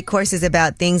you can take courses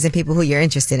about things and people who you're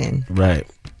interested in. Right.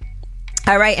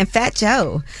 All right. And Fat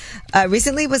Joe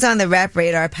recently was on the Rap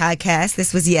Radar podcast.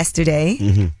 This was yesterday.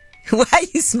 Why are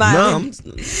you smiling?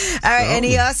 All right. And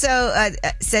he also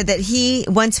said that he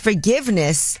wants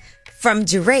forgiveness from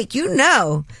Drake. You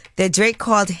know that Drake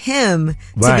called him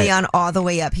to be on All the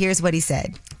Way Up. Here's what he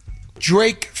said.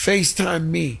 Drake FaceTimed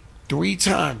me 3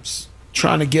 times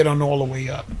trying to get on All the Way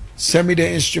Up. Send me the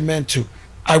instrumental.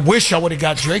 I wish I would have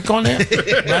got Drake on there,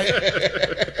 right?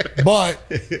 But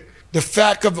the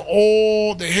fact of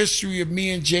all the history of me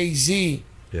and Jay-Z,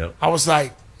 I was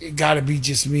like, it got to be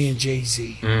just me and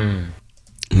Jay-Z. Man,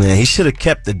 he should have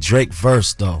kept the Drake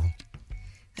verse, though.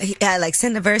 Yeah, like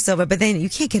send the verse over, but then you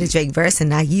can't get a Drake verse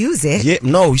and not use it. Yeah,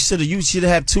 no, you should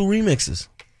have had 2 remixes.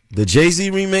 The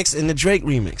Jay-Z remix and the Drake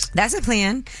remix. That's a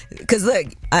plan. Because look,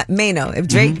 Mano, if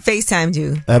Drake FaceTimed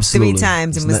you 3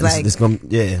 times and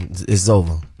it's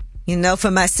over. You know,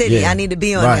 for my city, I need to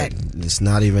be on that. It's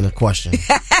not even a question.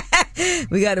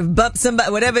 We got to bump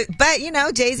somebody, whatever. But, you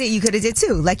know, Jay-Z, you could have did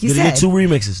 2, like you said. Did 2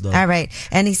 remixes, though. All right.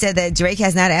 And he said that Drake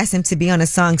has not asked him to be on a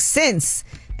song since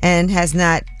and has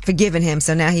not forgiven him.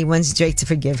 So now he wants Drake to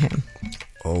forgive him.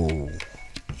 Oh.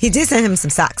 He did send him some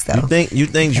socks, though. You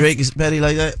think Drake is petty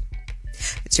like that?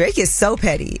 Drake is so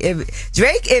petty.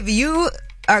 If you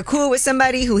are cool with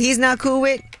somebody who he's not cool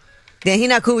with, then he's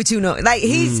not cool with you. No, like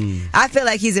I feel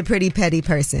like he's a pretty petty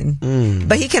person,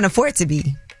 but he can afford to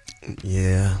be.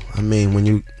 Yeah, I mean when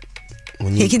you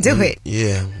he can do it.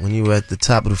 Yeah, when you at the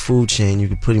top of the food chain, you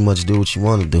can pretty much do what you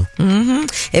want to do.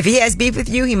 If he has beef with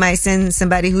you, he might send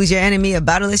somebody who's your enemy a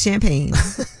bottle of champagne.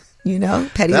 You know,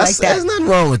 petty like that. There's nothing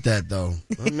wrong with that, though.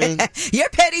 I mean, you're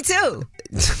petty too.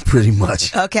 Pretty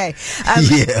much. Okay.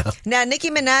 Yeah. Now,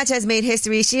 Nicki Minaj has made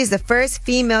history. She is the first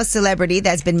female celebrity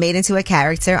that's been made into a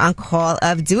character on Call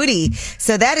of Duty.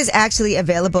 So that is actually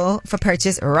available for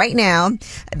purchase right now.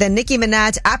 The Nicki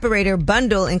Minaj Operator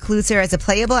Bundle includes her as a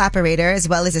playable operator, as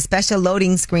well as a special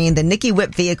loading screen, the Nicki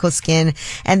Whip vehicle skin,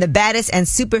 and the baddest and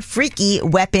super freaky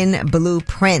weapon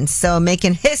blueprints. So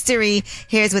making history.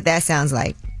 Here's what that sounds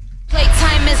like.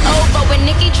 Playtime is over when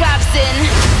Nicki drops in.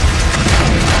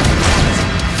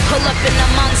 Pull up in a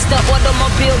monster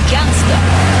automobile gangster.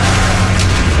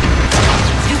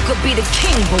 You could be the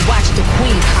king, but watch the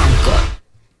queen conquer.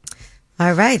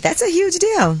 All right, that's a huge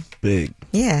deal. Big.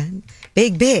 Yeah.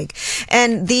 Big.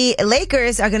 And the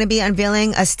Lakers are going to be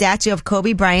unveiling a statue of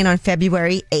Kobe Bryant on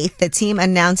February 8th. The team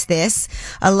announced this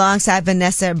alongside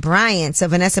Vanessa Bryant. So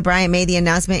Vanessa Bryant made the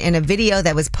announcement in a video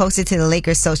that was posted to the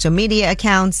Lakers social media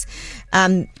accounts.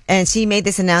 And she made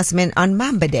this announcement on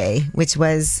Mamba Day, which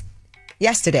was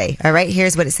yesterday. All right,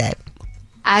 here's what it said.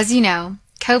 As you know,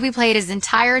 Kobe played his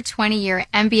entire 20-year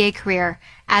NBA career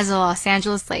as a Los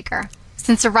Angeles Laker.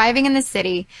 Since arriving in the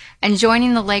city and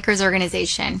joining the Lakers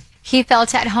organization, he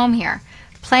felt at home here,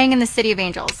 playing in the City of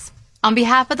Angels. On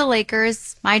behalf of the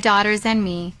Lakers, my daughters, and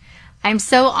me, I'm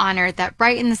so honored that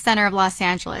right in the center of Los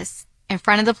Angeles, in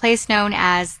front of the place known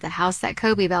as the house that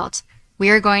Kobe built, we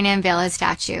are going to unveil his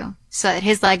statue so that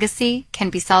his legacy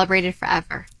can be celebrated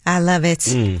forever. I love it.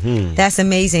 That's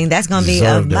amazing. That's going to be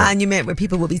a monument where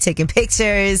people will be taking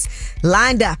pictures,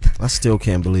 lined up. I still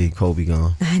can't believe Kobe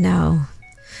gone. I know.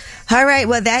 All right,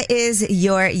 well, that is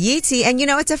your Yeetie. And you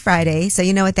know, it's a Friday, so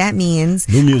you know what that means.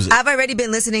 New music. I've already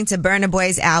been listening to Burna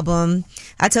Boy's album.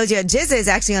 I told you, GZA is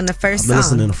actually on the first song. I've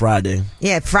been listening to Friday.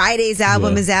 Yeah, Friday's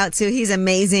album is out, too. He's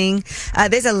amazing.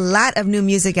 There's a lot of new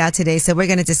music out today, so we're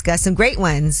going to discuss some great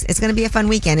ones. It's going to be a fun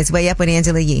weekend. It's Way Up with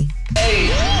Angela Yee.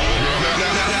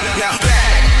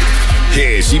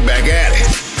 Yeah, she back at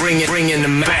it. Bring in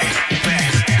the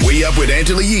back. Way Up with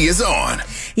Angela Yee is on.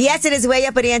 Yes, it is Way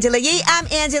Up with Angela Yee. I'm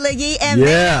Angela Yee, and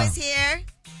Mano is here.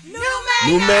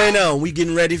 New Mano. We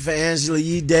getting ready for Angela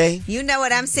Yee Day. You know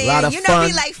what I'm saying? You know fun.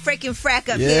 We like freaking frack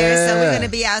up here, so we're going to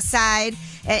be outside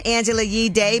at Angela Yee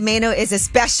Day. Mano is a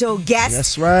special guest.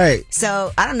 That's right.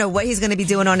 So I don't know what he's going to be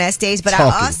doing on that stage, but I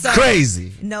also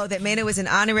know that Mano is an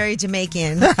honorary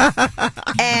Jamaican.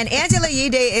 And Angela Yee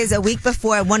Day is a week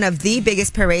before one of the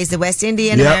biggest parades, the West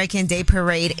Indian American Day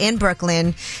Parade in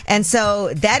Brooklyn. And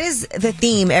so that is the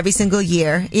theme every single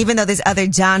year, even though there's other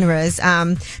genres.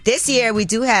 This year we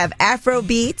do have Afro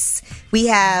beats, we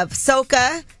have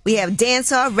soca, we have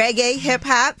dancehall, reggae, hip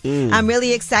hop. I'm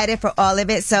really excited for all of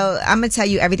it. So I'm going to tell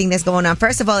you everything that's going on.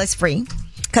 First of all, it's free.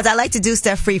 Because I like to do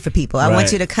stuff free for people. I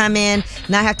want you to come in,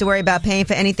 not have to worry about paying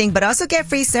for anything, but also get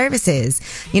free services.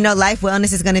 You know, Life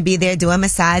Wellness is going to be there doing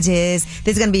massages.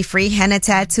 There's going to be free henna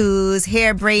tattoos,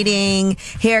 hair braiding,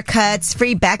 haircuts,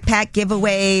 free backpack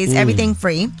giveaways, everything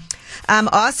free.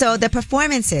 Also, the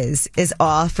performances is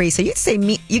all free. So you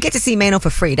get to see Mano for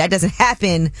free. That doesn't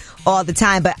happen all the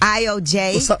time. But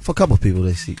IOJ. What's up for a couple of people?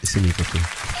 They see me for free.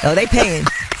 Oh, they paying.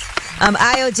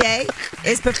 IOJ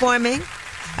is performing.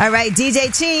 All right, DJ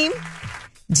Cheem,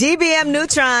 GBM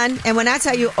Neutron. And when I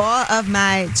tell you, all of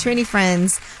my Trini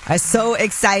friends are so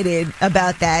excited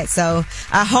about that. So,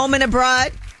 Home and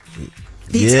Abroad.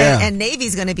 And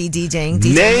Navy's going to be DJing.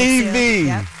 DJ Navy.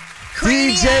 Yep.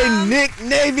 DJ Nick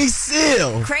Navy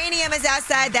Seal. Cranium is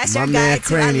outside. That's my your man, guy,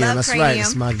 too. I love That's Cranium. right.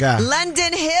 That's my guy.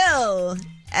 London Hill.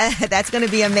 That's going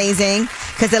to be amazing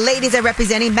because the ladies are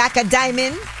representing Macca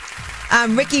Diamond.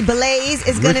 Ricky Blaze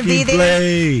is going to be there.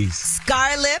 Blaze.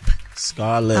 Scarlip.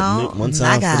 Oh, one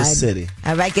time for the city.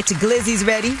 All right, get your glizzies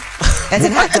ready. As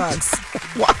in hot dogs.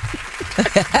 What?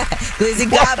 Glizzy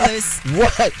gobblers.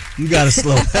 What? You got to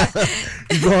slow down.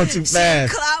 You're going too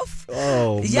fast. Clough.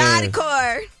 Oh, man.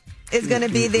 Yardcore is going to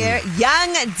be there.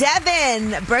 Young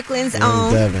Devin, Brooklyn's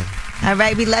own. Devin. All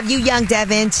right, we love you, Young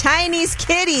Devin. Chinese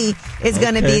Kitty is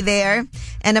going to be there.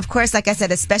 And of course, like I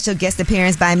said, a special guest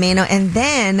appearance by Mano. And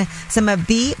then some of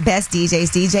the best DJs,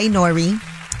 DJ Nori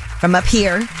from up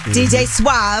here, DJ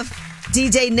Suave,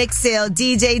 DJ Nick Sill,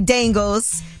 DJ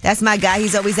Dangles. That's my guy.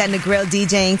 He's always at the grill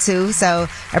DJing too. So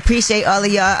appreciate all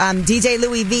of y'all. DJ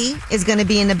Louis V is going to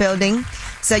be in the building.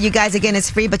 So you guys, again, it's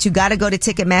free, but you got to go to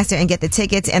Ticketmaster and get the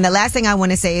tickets. And the last thing I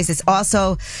want to say is it's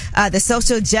also the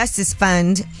Social Justice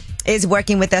Fund is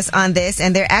working with us on this,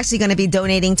 and they're actually going to be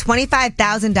donating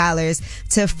 $25,000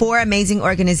 to 4 amazing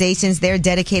organizations. They're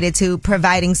dedicated to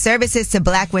providing services to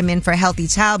Black women for healthy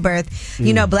childbirth.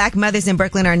 You know, Black mothers in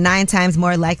Brooklyn are 9 times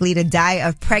more likely to die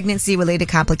of pregnancy-related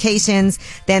complications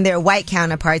than their white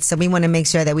counterparts, so we want to make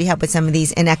sure that we help with some of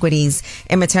these inequities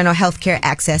in maternal health care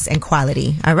access and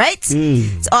quality. All right?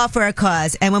 It's all for a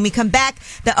cause. And when we come back,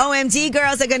 the OMG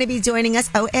girls are going to be joining us.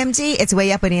 OMG, it's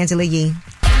Way Up with Angela Yee.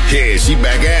 Yeah, she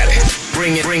back at it.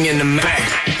 Bring in the Mac.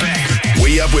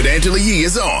 Way Up with Angela Yee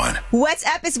is on. What's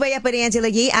up? It's Way Up with Angela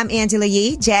Yee. I'm Angela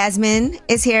Yee. Jasmine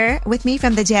is here with me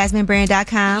from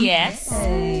thejasminebrand.com. Yes.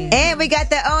 And we got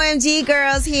the OMG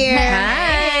girls here.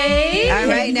 Hi. All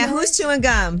right, now who's chewing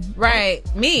gum? Right,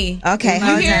 me. Okay,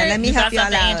 hold on. Let me You help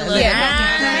got y'all out. Angela?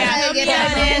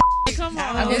 Yeah. Come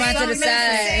on. I'll move to the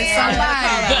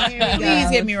side. Please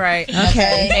get me right.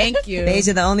 Okay. Thank you.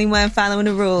 Deja, the only one following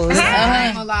the rules.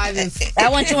 I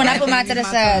want you when I put mine to the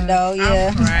side, though.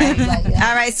 Yeah.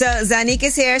 All right, so Zanique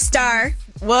is here. Star.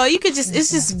 Well, you could just, it's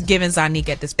just giving Zanique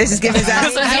at this point. It's just giving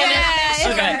Zanique.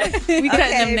 Okay. We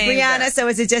cutting them names. Brianna, so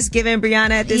is it just giving Brianna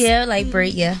at this? Yeah, like Brie,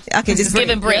 yeah. Okay, just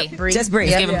giving Brie. Just Brie.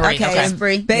 Just giving Brie. Okay. Just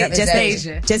Brie. Just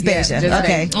Beja. Just Beja.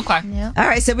 Okay. Yeah. All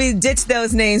right, so we ditched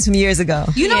those names from years ago.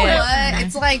 You know what?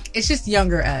 It's like, it's just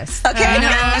younger us. Okay. You know,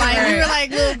 like we were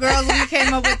like little girls when we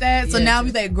came up with that. So now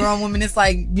we like grown women. It's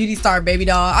like beauty star, baby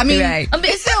doll. I mean,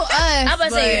 it's still us. I'm about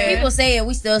to say, if people say it,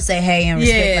 we still say hey and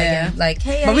respect. Like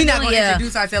hey, but we're not going to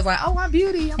introduce ourselves like, oh, I'm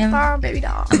beauty. I'm star, baby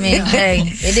doll. I mean, hey,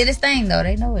 it did its thing though.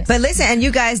 They know it. But listen, and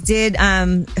you guys did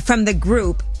from the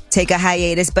group take a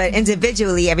hiatus, but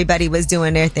individually everybody was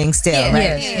doing their thing still,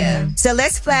 right? Yeah. So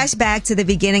let's flash back to the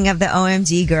beginning of the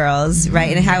OMG girls,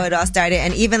 right? And how it all started,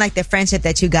 and even like the friendship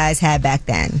that you guys had back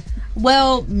then.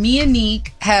 Well, me and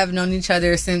Neek have known each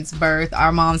other since birth.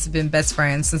 Our moms have been best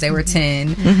friends since they were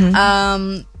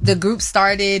 10. The group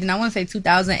started, and I want to say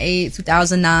 2008,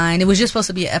 2009. It was just supposed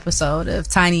to be an episode of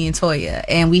Tiny and Toya.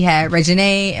 And we had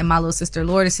Reginae and my little sister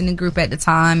Lourdes in the group at the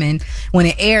time. And when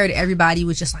it aired, everybody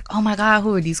was just like, oh my God,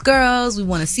 who are these girls? We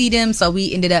want to see them. So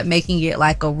we ended up making it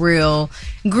like a real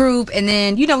group. And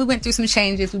then, you know, we went through some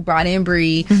changes. We brought in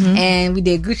Bree, and we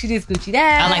did Gucci this, Gucci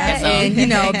that. I like that song. And, you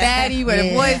know, Baddie, where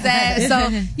the boys at. So,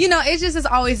 you know, it's just, it's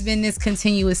always been this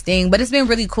continuous thing. But it's been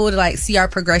really cool to like see our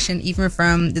progression even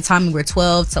from the time we were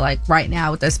 12 to like right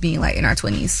now with us being like in our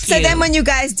 20s. So then when you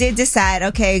guys did decide,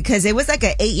 okay, because it was like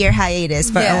an 8-year hiatus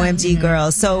for OMG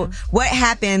girls. So what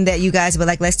happened that you guys were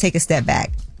like, let's take a step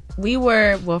back? We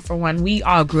were, well, for one, we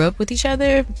all grew up with each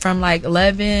other from like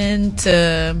 11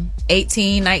 to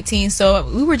 18, 19. So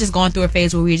we were just going through a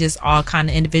phase where we just all kind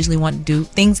of individually want to do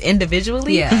things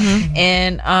individually. Yeah.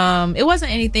 And it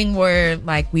wasn't anything where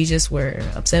like we just were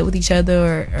upset with each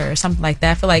other or something like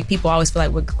that. I feel like people always feel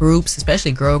like with groups,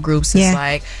 especially girl groups, it's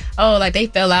like, oh, like they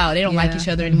fell out. They don't like each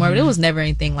other anymore. But it was never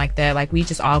anything like that. Like we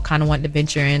just all kind of wanted to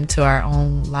venture into our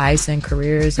own lives and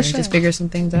careers and just figure some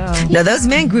things out. No, those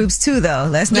men groups too, though.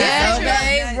 Let's not.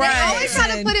 They always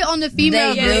try to put it on the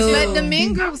female groups. Let the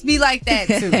men groups be like that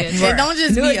too. They don't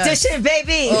just New be Edition,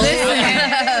 baby.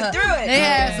 Listen, through it. They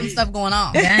have some stuff going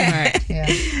on.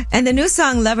 And the new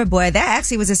song Loverboy, that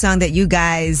actually was a song that you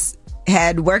guys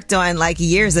had worked on like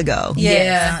years ago.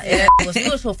 Yeah. We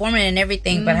was performing and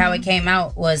everything, but how it came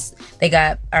out was they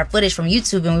got our footage from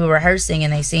YouTube and we were rehearsing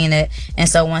and they seen it. And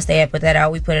so once they had put that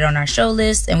out, we put it on our show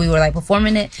list and we were like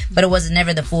performing it, but it wasn't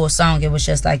never the full song. It was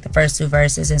just like the first 2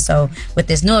 verses. And so with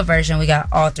this newer version, we got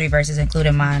all 3 verses,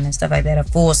 including mine and stuff like that, a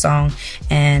full song,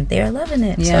 and they're loving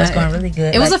it. So it's going really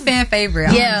good. It was a fan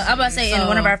favorite. Yeah, I'm about to say, and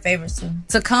one of our favorites too.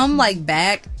 To come like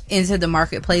back into the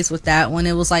marketplace with that one,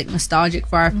 it was like nostalgic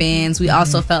for our fans. We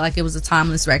also felt like it was a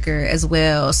timeless record as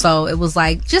well, so it was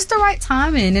like just the right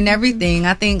timing and everything.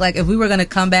 I think like if we were gonna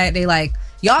come back, they like,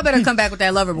 y'all better come back with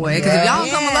that Loverboy, because if y'all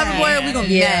don't come with Loverboy, we gonna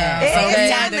be mad.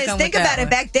 It's timeless. Think about it.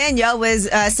 Back then, y'all was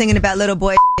singing about little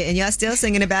boy, and y'all still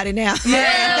singing about it now.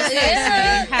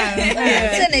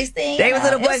 They was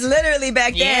little boys literally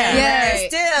back then.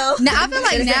 Still. Now I feel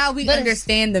like now we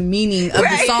understand the meaning of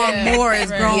the song more as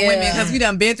grown women, because we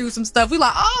done been through some stuff. We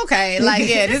like, oh, okay, like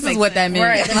this is what that means.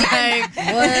 Like,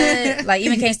 what? Like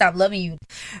even Can't Stop Loving You.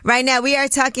 Right now, we are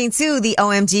talking to the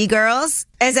OMG girls.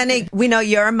 As we know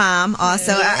you're a mom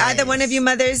also. Yes. Are either one of you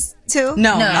mothers too?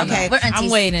 No. Okay. No. I'm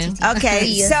waiting.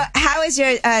 Okay. So how is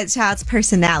your child's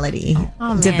personality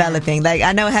developing? Like,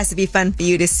 I know it has to be fun for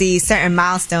you to see certain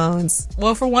milestones.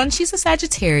 Well, for one, she's a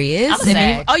Sagittarius. I'm a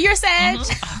Sag. Oh, you're a Sag?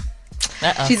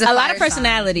 She's a lot of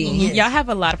personality. Y'all have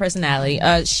a lot of personality.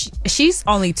 She's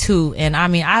only 2, and I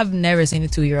mean, I've never seen a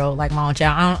 2-year-old like my own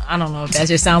child. I don't know if that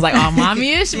just sounds like all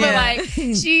mommy-ish, but like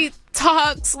she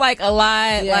talks like a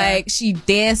lot. Like she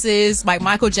dances. Like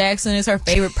Michael Jackson is her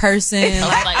favorite person.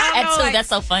 Like at 2, that's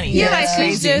so funny. Yeah, like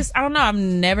she's just, I don't know. I've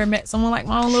never met someone like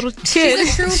my own little kid.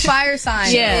 She's a true fire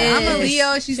sign. Yeah, I'm a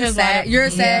Leo. She's a Sag. You're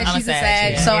a Sag. She's a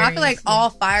Sag. So I feel like all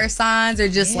fire signs are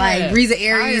just like Bree's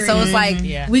Aries. So it's like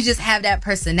we just have that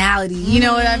personality. You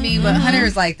know what I mean? But Hunter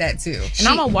is like that too. And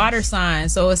I'm a water sign,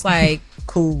 so it's like.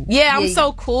 Cool. Yeah, I'm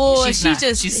so cool.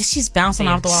 She's bouncing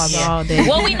off the walls all day.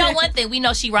 Well, we know one thing. We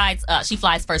know she flies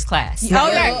first class. Oh,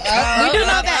 yeah. We do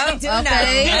know that. We do know.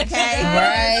 Okay.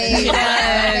 Right.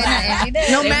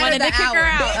 No matter the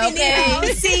hour.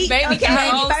 Okay. Baby got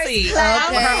her own seat.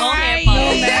 Her own headphones.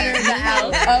 No matter the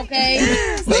hour. Okay.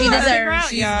 She deserves.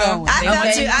 She's going.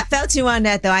 I felt you on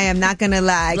that though. I am not gonna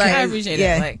lie. I appreciate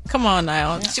it. Like, come on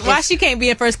now. Why she can't be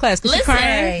in first class? Cause she's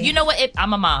crying. You know what?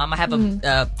 I'm a mom. I have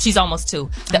a. She's almost 2.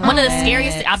 One of the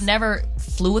scariest. I've never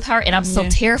flew with her, and I'm so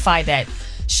terrified that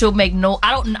she'll make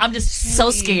I'm just so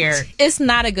scared. It's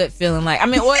not a good feeling. Like, I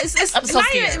mean, well, it's I'm so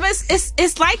scared.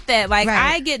 It's like that. Like,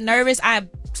 I get nervous. I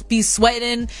be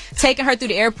sweating taking her through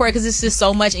the airport because it's just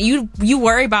so much, and you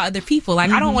worry about other people.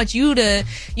 Like, I don't want you to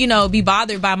be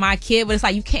bothered by my kid, but it's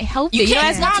like you can't help it.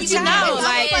 As moms,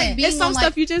 like there's some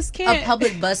stuff you just can't. A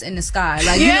public bus in the sky,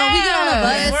 like we get on a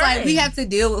bus, like we have to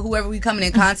deal with whoever we coming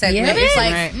in contact with. It's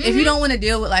like if you don't want to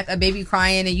deal with like a baby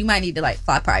crying, and you might need to like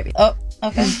fly private.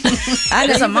 Okay. I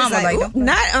know some mama like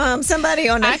not somebody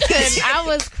on that. I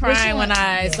was crying when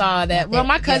I saw that. Well,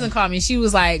 my cousin called me. She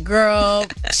was like, "Girl,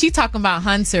 she talking about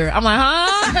Hunter." I'm like,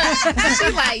 "Huh?"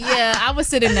 She's like, "Yeah." I was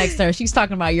sitting next to her. She's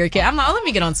talking about your kid. I'm like, "Oh, let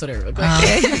me get on Twitter real quick."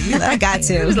 I got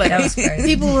to. Like,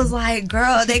 people was like,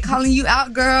 "Girl, they calling you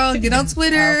out, girl. Get on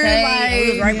Twitter." Okay. Like,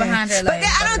 was right behind her. But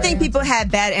I don't think people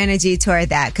had bad energy toward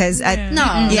that because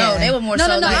no, they were more. No,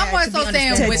 I'm more so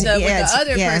saying with the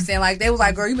other person. Like, they was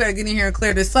like, "Girl, you better get in here and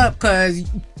clear this up," because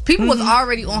people was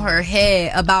already on her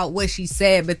head about what she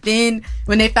said, but then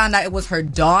when they found out it was her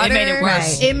daughter, it made it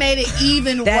worse. It made it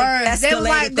even worse. They were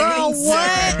like, "Girl,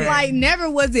 what?" Like, never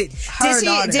was it her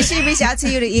daughter. Did she reach out to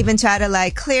you to even try to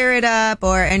like clear it up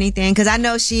or anything? Because I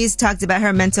know she's talked about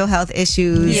her mental health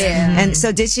issues. Yeah. And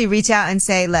so did she reach out and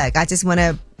say, "Look, I just want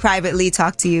to privately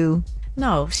talk to you"?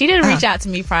 No, she didn't reach out to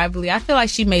me privately. I feel like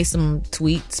she made some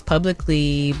tweets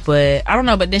publicly, but I don't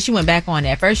know. But then she went back on it.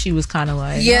 At first, she was kind of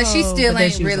like, "Yeah, she still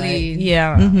ain't really."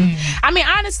 Like, I mean,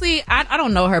 honestly, I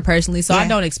don't know her personally, so I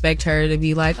don't expect her to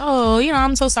be like, "Oh,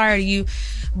 I'm so sorry to you."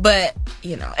 But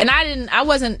and I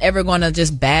wasn't ever going to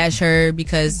just bash her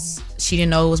because she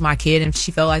didn't know it was my kid, and if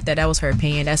she felt like that was her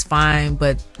opinion. That's fine,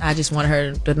 but I just wanted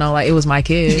her to know like it was my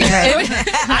kid.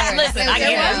 Listen, I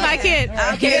get it. It was my kid. I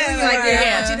want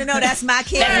you to know that's my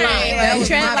kid. That's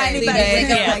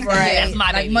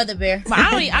my like Mother Bear. But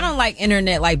I don't like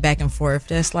internet like back and forth.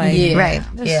 That's like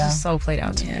That's just so played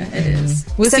out to me. It is.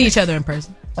 We'll see each other in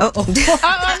person. Oh, not like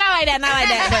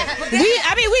that. But we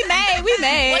may. Well,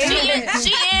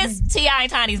 she is T.I.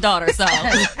 and Tiny's daughter, so we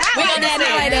gonna not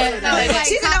like that.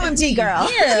 She's an OMG girl.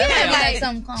 Yeah, like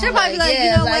she'll probably be like,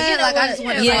 "You know what? Like, I just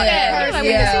want to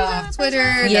talk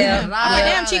Twitter. Yeah,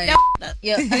 damn cheap.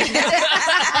 Yeah.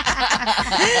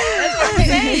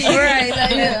 Right.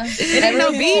 It ain't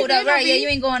no beef. Right. Yeah, you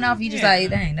ain't going off. You just like,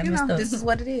 dang, that messed up. This is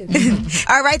what it is.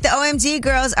 All right, the OMG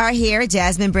girls are here.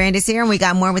 Jasmine Brand is here, and we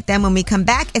got more with them when we come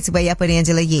back. It's Way Up with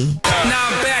Angela Yee. Now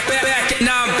I'm back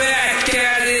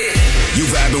at it. You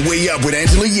vibing Way Up with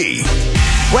Angela Yee.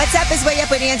 What's up? It's Way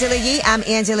Up with Angela Yee. I'm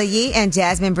Angela Yee, and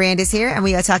Jasmine Brand is here, and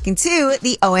we are talking to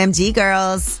the OMG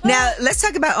girls. Now, let's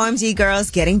talk about OMG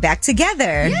girls getting back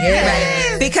together.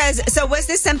 Yeah. Right? Because, so was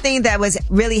this something that was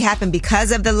really happened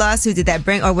because of the lawsuit? Did that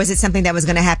bring, or was it something that was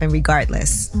going to happen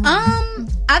regardless?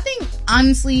 I think,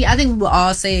 honestly, we would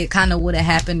all say it kind of would have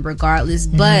happened regardless.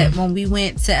 But when we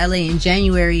went to LA in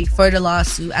January for the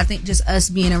lawsuit, I think just us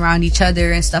being around each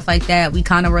other and stuff like that, we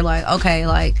kind of were like, okay,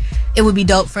 like, it would be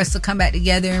dope for us to come back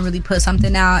together and really put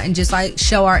something out and just like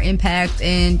show our impact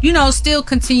and still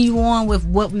continue on with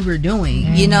what we were doing,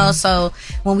 so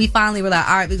when we finally were like,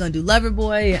 all right, we're gonna do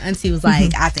Loverboy, and Auntie was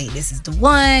like, I think this is the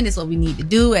one, this is what we need to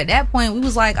do. At that point we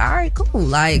was like, all right, cool,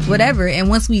 like whatever. And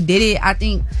once we did it, I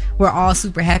think we're all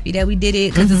super happy that we did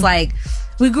it, because it's like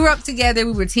we grew up together.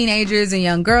 We were teenagers and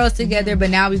young girls together, but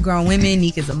now we've grown women.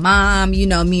 Nika's a mom. You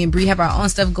know, me and Bree have our own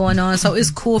stuff going on. So it's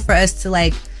cool for us to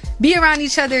like be around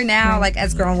each other now, like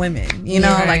as grown women. You know,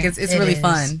 like it's really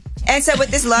fun. And so with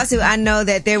this lawsuit, I know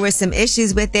that there were some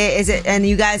issues with it. Is it, and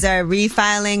you guys are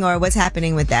refiling, or what's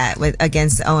happening with that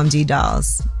against OMG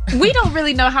Dolls? We don't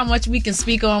really know how much we can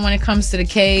speak on when it comes to the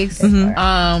case.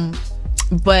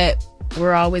 But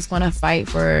we're always going to fight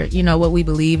for, you know, what we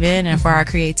believe in and for our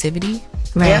creativity.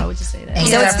 Right. Yeah, I would just say that.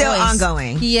 So it's still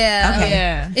ongoing. Yeah. Okay.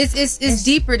 Yeah. It's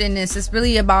deeper than this. It's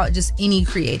really about just any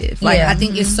creative. Like I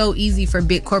think it's so easy for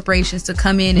big corporations to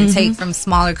come in and take from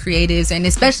smaller creatives, and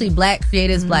especially black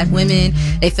creatives, black women.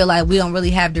 They feel like we don't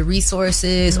really have the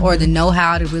resources or the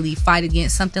know-how to really fight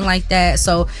against something like that.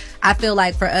 So I feel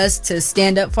like for us to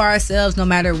stand up for ourselves, no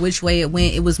matter which way it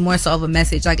went, it was more so of a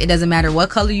message. Like, it doesn't matter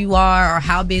what color you are or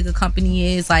how big a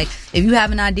company is. Like, if you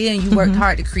have an idea and you worked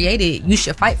hard to create it, you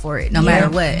should fight for it, no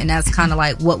matter what. And that's kind of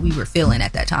like what we were feeling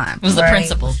at that time. It was the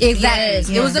principle. Exactly. Yes,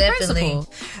 it was the definitely.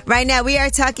 principle. Right now, we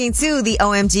are talking to the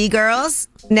OMG girls.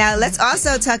 Now, let's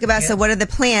also talk about, so what are the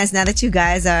plans now that you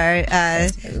guys are,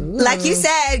 like you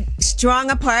said,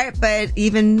 strong apart, but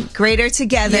even greater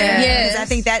together? Yes. I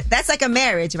think that's like a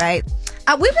marriage, right?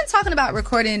 We've been talking about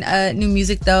recording new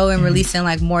music though, and releasing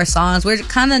like more songs. We're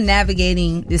kind of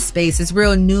navigating this space. It's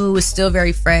real new. It's still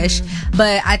very fresh,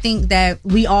 but I think that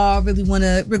we all really want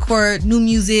to record new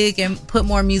music and put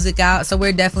more music out. So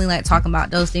we're definitely like talking about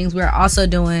those things. We're also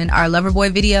doing our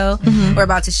Loverboy video. We're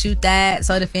about to shoot that,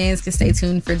 so the fans can stay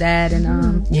tuned for that. And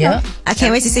I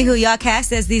can't wait to see who y'all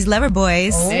cast as these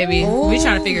Loverboys. Maybe we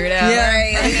trying to figure it out.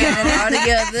 All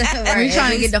together. We're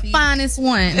trying to get the finest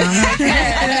one.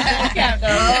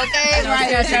 Okay,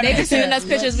 right. They be sending us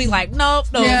pictures. We like, nope.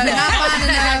 Yeah, not fine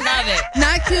enough. I love it.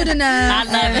 Not cute enough. I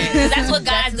love it. 'Cause that's what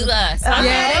guys do to us.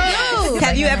 Yeah, they do.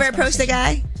 Have you ever approached a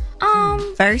guy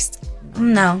first?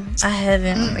 No, I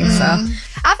haven't. I think so.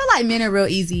 I feel like men are real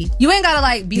easy. You ain't gotta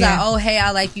like be like, oh hey, I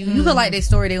like you. You could like their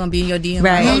story, they gonna be in your DM.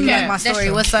 Right. Like, oh, you like my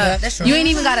story. What's up? Yeah, that's true. You ain't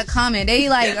even gotta comment. They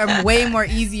like are way more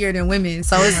easier than women.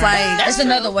 So it's like That's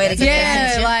another way to get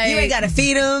attention. like You ain't gotta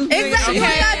feed them. exactly. You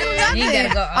ain't gotta do nothing. You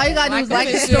gotta go, All you gotta do is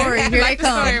like the story. Here they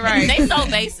come. They so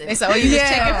basic. They say, oh, you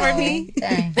just checking for me?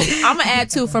 I'm gonna add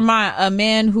too for a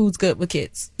man who's good with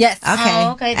kids. Yes.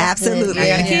 Okay. that's Absolutely. good. I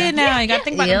got a kid now. You gotta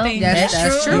think about them things.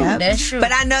 That's true. Yep. That's true.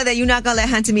 But I know that you're not gonna let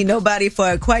Hunter meet nobody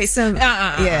for quite some.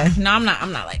 Yeah. No, I'm not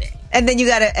like that. And then you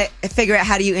gotta figure out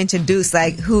how do you introduce,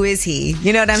 like, who is he?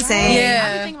 You know what I'm saying? Yeah.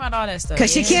 I be thinking about all that stuff.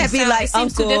 Because she can't be like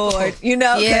uncle or, you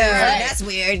know, Yeah. that's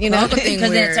weird, you know. Uncle thing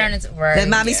Because then it weird. turns into The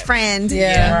mommy's friend.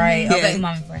 Yeah. Right. Yeah. Okay,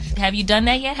 mommy friend. Have you done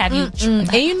that yet? Have you?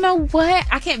 And you know what?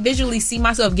 I can't visually see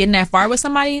myself getting that far with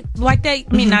somebody like that.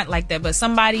 I mean, not like that, but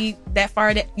somebody that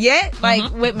far yet.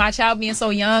 Like with my child being so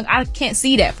young, I can't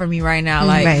see that for me right now.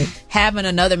 Like having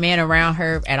another man around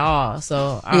her at all.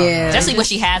 So Especially when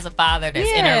she has a father that's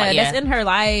in her life. that's in her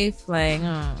life. Like,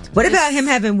 What about him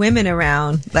having women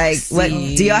around? Like, what do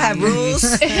y'all have rules?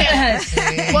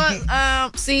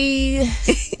 Well, see,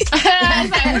 how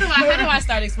do I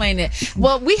start explaining it?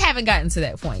 Well, we haven't gotten to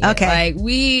that point yet. Okay. Like,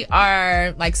 we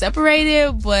are like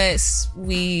separated, but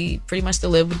we pretty much still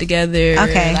live together.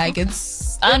 Okay. Like, it's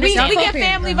we Understand. get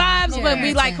family vibes, but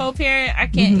we like co-parent. I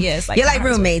can't. Yes, You're like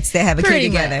roommates that have a kid Pretty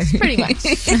together. much, pretty much.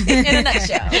 In a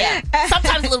nutshell. Yeah.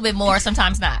 Sometimes a little bit more,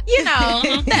 sometimes not. You know,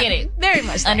 Get it. very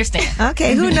much. Understand.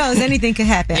 Okay, who knows? Anything could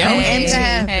happen. Yeah.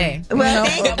 OMG. Hey. Well,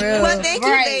 thank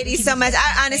you, ladies, so much.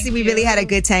 Honestly, we really had a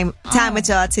good time with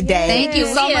y'all today. Thank you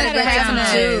so We much had for a great having time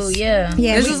us. too. Yeah.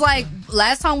 This is like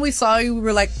last time we saw you, we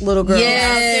were like little girls.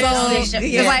 Yes. So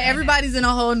it's like everybody's in a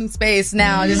whole new space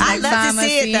now. Just I next love time to I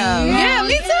see it, see though. you. Yeah,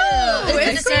 me too.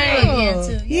 It's It's cool.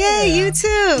 cool. Yeah, you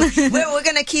too. We're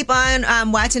gonna keep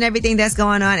on watching everything that's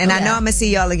going on, and I know I'm gonna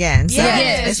see y'all again. So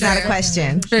Yeah, it's for not a sure.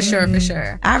 question. For sure, for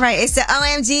sure. All right, it's the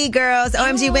OMG girls,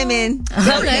 OMG women.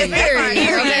 Okay, period.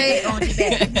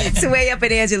 It's Way Up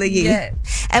with Angela Yee. Yeah.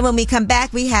 And when we come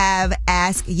back, we have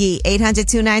Ask Yee.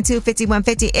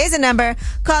 800-292-5150 is a number.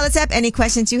 Call us up. Any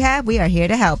questions you have, we are here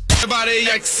to help. Whether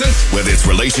it's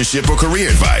relationship or career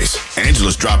advice,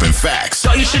 Angela's dropping facts.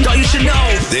 You should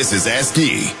know. This is Ask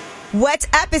Yee. What's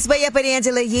up? It's Way Up with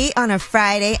Angela Yee on a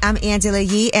Friday. I'm Angela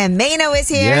Yee, and Mano is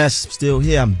here. Yes, still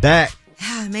here. I'm back.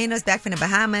 Mano's back from the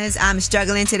Bahamas. I'm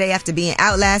struggling today after being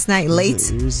out last night late.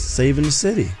 He was saving the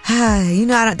city. You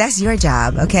know, that's your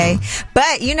job, okay?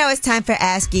 But you know, it's time for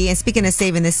Ask Yee. And speaking of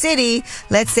saving the city,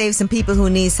 let's save some people who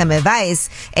need some advice.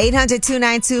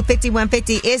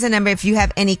 800-292-5150 is a number. If you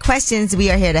have any questions,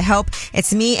 we are here to help.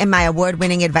 It's me and my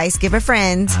award-winning advice giver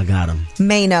friend, I got him.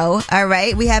 Mano. All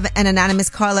right, we have an anonymous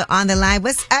caller on the line.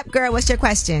 What's up, girl? What's your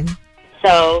question?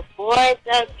 So for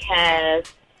the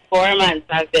past 4 months,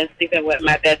 I've been sleeping with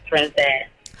my best friend's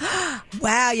dad.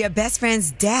 Wow, your best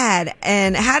friend's dad.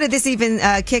 And how did this even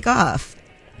kick off?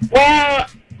 Well,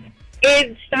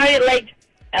 it started like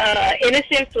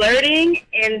innocent flirting,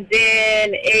 and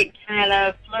then it kind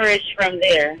of flourished from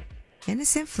there.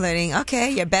 Innocent flirting. Okay,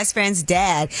 your best friend's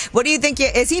dad. What do you think?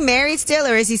 Is he married still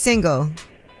or is he single?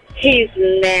 He's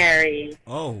married.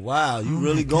 Oh, wow. You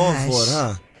really going for it,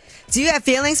 huh? Do you have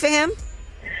feelings for him?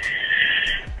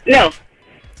 No.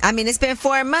 I mean, it's been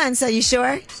 4 months. Are you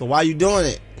sure? So why you doing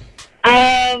it?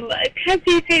 Because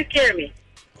he takes care of me.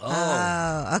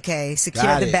 Oh, okay. Secure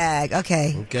Got the it. bag.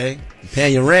 Okay. Okay. You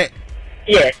paying your rent.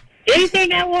 Yes.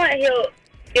 Anything I want, he'll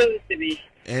give it to me.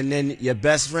 And then your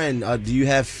best friend, do you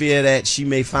have fear that she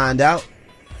may find out?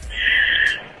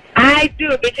 I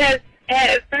do, because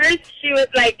at first she was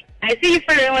like, I see you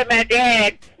flirting with my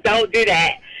dad. Don't do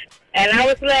that. And I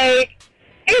was like,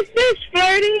 it's just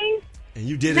flirting. And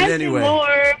you did Nothing it anyway.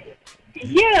 More.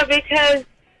 Yeah, because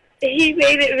he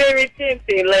made it very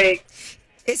tempting. Like,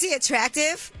 is he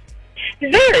attractive?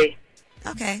 Very.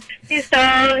 Okay. He's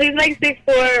tall. He's like 6'4",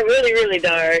 really, really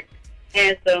dark,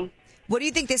 handsome. What do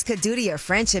you think this could do to your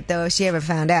friendship, though, if she ever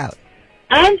found out?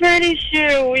 I'm pretty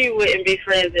sure we wouldn't be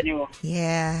friends anymore.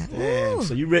 Yeah. Damn.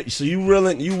 So you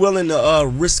willing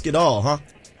to risk it all, huh?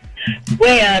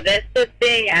 Well, that's the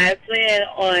thing. I plan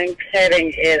on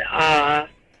cutting it off.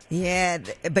 Yeah,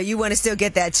 but you want to still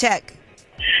get that check.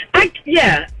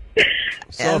 Yeah.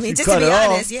 So I mean, if just you to cut be it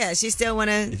honest, off, yeah, she still want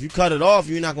to. if you cut it off,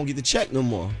 you're not gonna get the check no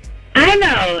more. I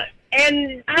know,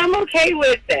 and I'm okay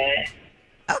with that.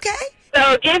 Okay.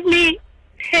 So give me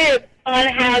tips on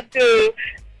how to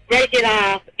break it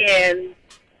off and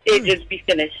it just be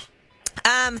finished.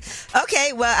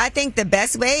 Okay, well, I think the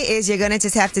best way is you're going to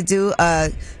just have to do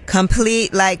a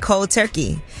complete, like, cold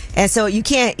turkey. And so you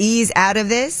can't ease out of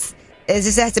this. It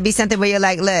just has to be something where you're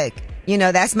like, look, you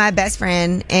know, that's my best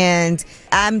friend, and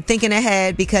I'm thinking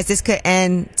ahead because this could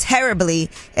end terribly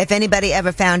if anybody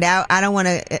ever found out. I don't want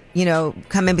to, you know,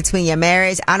 come in between your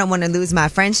marriage. I don't want to lose my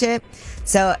friendship.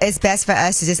 So it's best for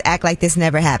us to just act like this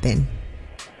never happened.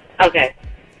 Okay.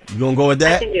 You gonna go with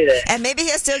that? I can do that. And maybe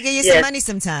he'll still give you Yes. some money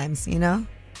sometimes, you know?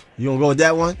 You gonna go with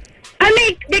that one? I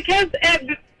mean, because at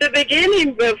the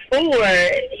beginning, before,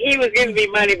 he was giving me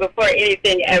money before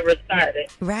anything ever started.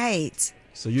 Right.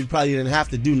 So you probably didn't have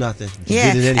to do nothing. You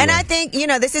Yeah. did it anyway. And I think, you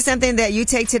know, this is something that you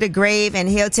take to the grave and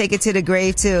he'll take it to the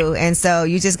grave too. And so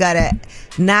you just got to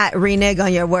not renege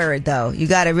on your word, though. You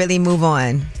got to really move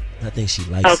on. I think she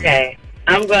likes it. Okay.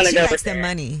 I'm going to She go likes with the that.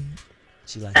 money.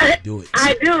 She likes to do it.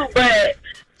 I do, but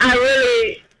I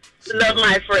really love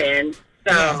my friend.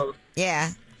 So, Yeah.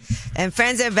 And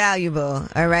friends are valuable,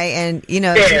 all right? And, you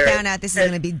know, if you Very. found out this is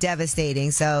going to be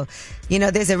devastating. So, you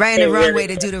know, there's a right and a It wrong really way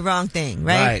to do the wrong thing,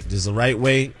 right? Right. There's a right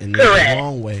way and there's Correct. a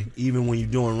wrong way, even when you're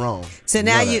doing wrong. So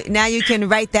now you can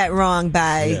right that wrong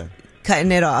by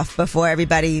cutting it off before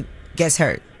everybody gets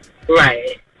hurt.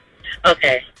 right.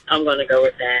 Okay. I'm going to go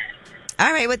with that.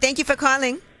 All right. Well, thank you for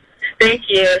calling. Thank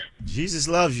you. Jesus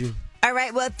loves you. All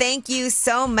right. Well, thank you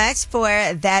so much for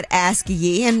that Ask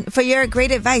Ye and for your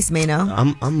great advice, Mano.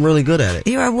 I'm really good at it.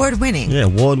 You're award winning. Yeah,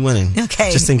 award winning.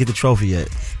 Okay. Just didn't get the trophy yet.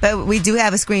 But we do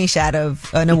have a screenshot of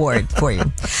an award for you.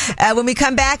 When we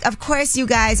come back, of course, you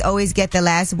guys always get the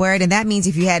last word. And that means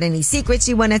if you had any secrets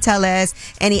you want to tell us,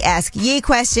 any Ask Ye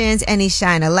questions, any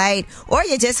shine a light, or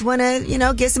you just want to, you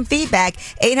know, give some feedback,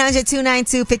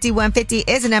 800-292-5150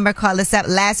 is the number. Call us up.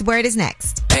 Last word is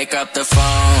next. Pick up the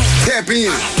phone. Tap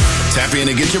in. Tap in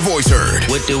and get your voice heard.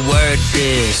 What the word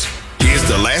is. Here's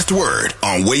the last word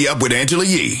on Way Up with Angela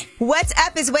Yee. What's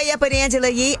up is Way Up with Angela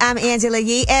Yee. I'm Angela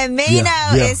Yee, and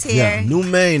Mano is here. Yeah, new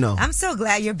Mano. I'm so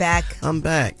glad you're back. I'm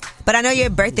back. But I know your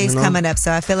birthday's coming up,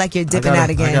 so I feel like you're dipping out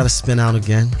again. I gotta spin out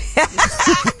again.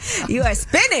 You are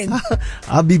spinning.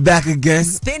 I'll be back again.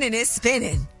 Spinning is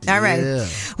spinning. All right. Yeah.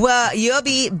 Well, you'll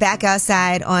be back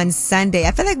outside on Sunday.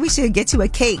 I feel like we should get you a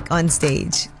cake on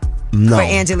stage No. for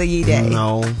Angela Yee Day.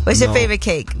 No. What's your favorite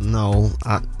cake? No.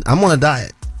 I'm on a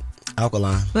diet.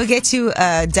 Alkaline. We'll get you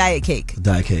a diet cake.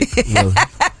 Diet cake. Well,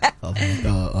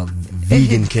 a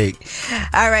vegan cake.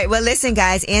 All right. Well, listen,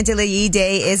 guys. Angela Yee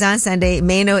Day is on Sunday.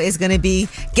 Mano is going to be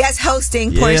guest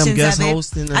hosting portions I'm guest of it.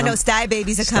 hosting. I know Sty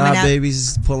Babies are coming Sty out. Babies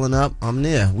is pulling up. I'm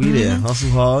there. We there. Hustle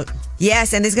hard.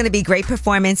 Yes, and there's going to be great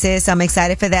performances, so I'm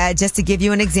excited for that. Just to give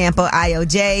you an example,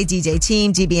 IOJ, DJ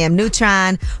Team, GBM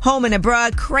Neutron, Home and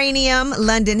Abroad, Cranium,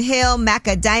 London Hill,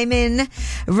 Macca Diamond,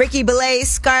 Ricky Belay,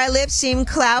 Scarlett, Sheem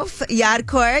Klauf,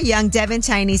 Yadkor, Young Devin,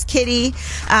 Chinese Kitty.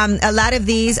 A lot of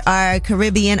these are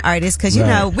Caribbean artists because, you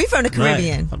know, we from the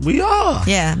Caribbean. Right. We are.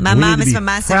 Yeah, my mom is from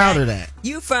Montserrat. Proud of that.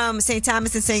 You from St.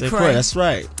 Thomas and St. Croix. That's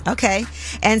right. Okay.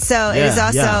 And so it is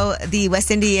also the West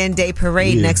Indian Day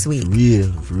Parade next week.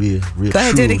 Real. Go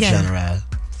ahead, do it again. General.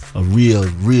 A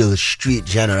real street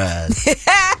general.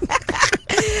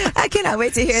 I cannot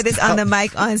wait to hear this on the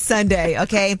mic on Sunday,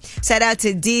 okay? Shout out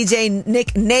to DJ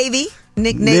Nick Navy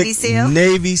Seal.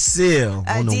 Navy Seal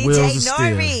on the DJ wheels of steel.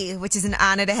 Nori, which is an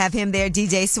honor to have him there.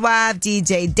 DJ Suave,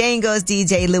 DJ Dangos,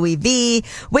 DJ Louis V.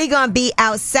 We're going to be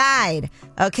outside,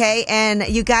 okay? And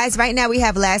you guys, right now we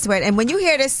have Last Word. And when you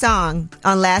hear this song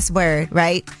on Last Word,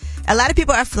 right, a lot of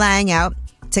people are flying out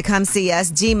to come see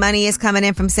us. G Money is coming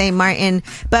in from St. Martin.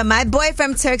 But my boy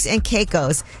from Turks and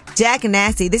Caicos, Jack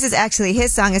Nasty, this is actually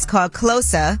his song. It's called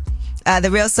Closer. The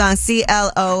real song,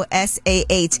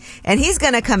 CLOSAH. And he's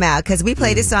going to come out because we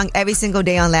play this song every single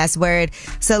day on Last Word.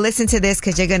 So listen to this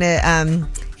because you're going to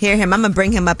hear him. I'm going to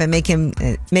bring him up and make him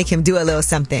do a little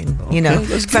something, you know,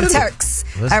 from Turks.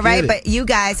 All right. But you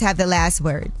guys have the last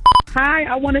word. Hi,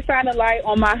 I want to shine a light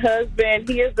on my husband.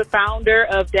 He is the founder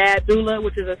of Dad Doula,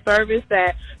 which is a service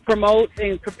that promotes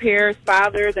and prepares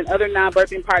fathers and other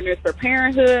non-birthing partners for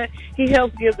parenthood. He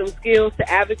helps give them skills to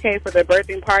advocate for their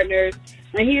birthing partners.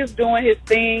 And he is doing his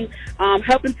thing,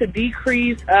 helping to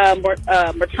decrease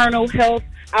maternal health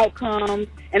outcomes.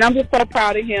 And I'm just so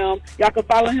proud of him. Y'all can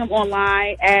follow him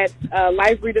online at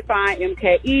Life Redefined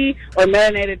MKE or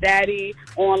Melanated Daddy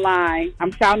online.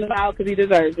 I'm shouting him out because he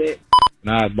deserves it.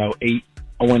 When I was about 8,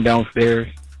 I went downstairs.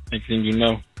 Next thing you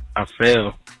know, I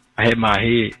fell. I hit my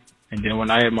head. And then when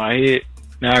I hit my head,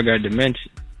 now I got dementia.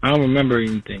 I don't remember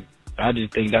anything. I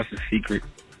just think that's a secret.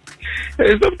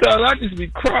 And sometimes I just be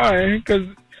crying because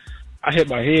I hit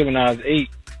my head when I was 8.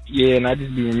 Yeah, and I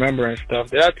just be remembering stuff.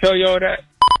 Did I tell y'all that?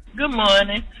 Good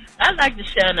morning. I'd like to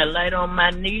shine a light on my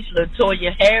niece,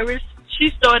 LaToya Harris. She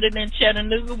started in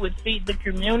Chattanooga with Feed the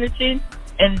Community,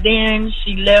 and then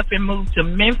she left and moved to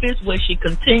Memphis, where she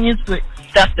continues with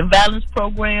Stop the Violence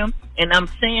program. And I'm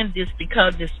saying this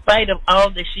because despite of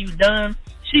all that she's done,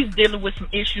 she's dealing with some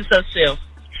issues herself.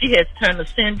 She has Turner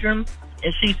syndrome,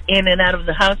 and she's in and out of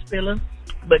the hospital.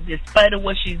 But despite of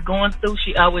what she's going through,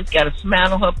 she always got a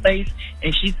smile on her face,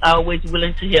 and she's always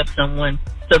willing to help someone.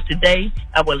 So today,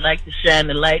 I would like to shine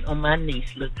the light on my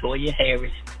niece, LaToya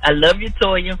Harris. I love you,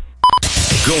 Toya.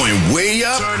 Going way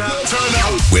up, turn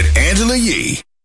up with Angela Yee.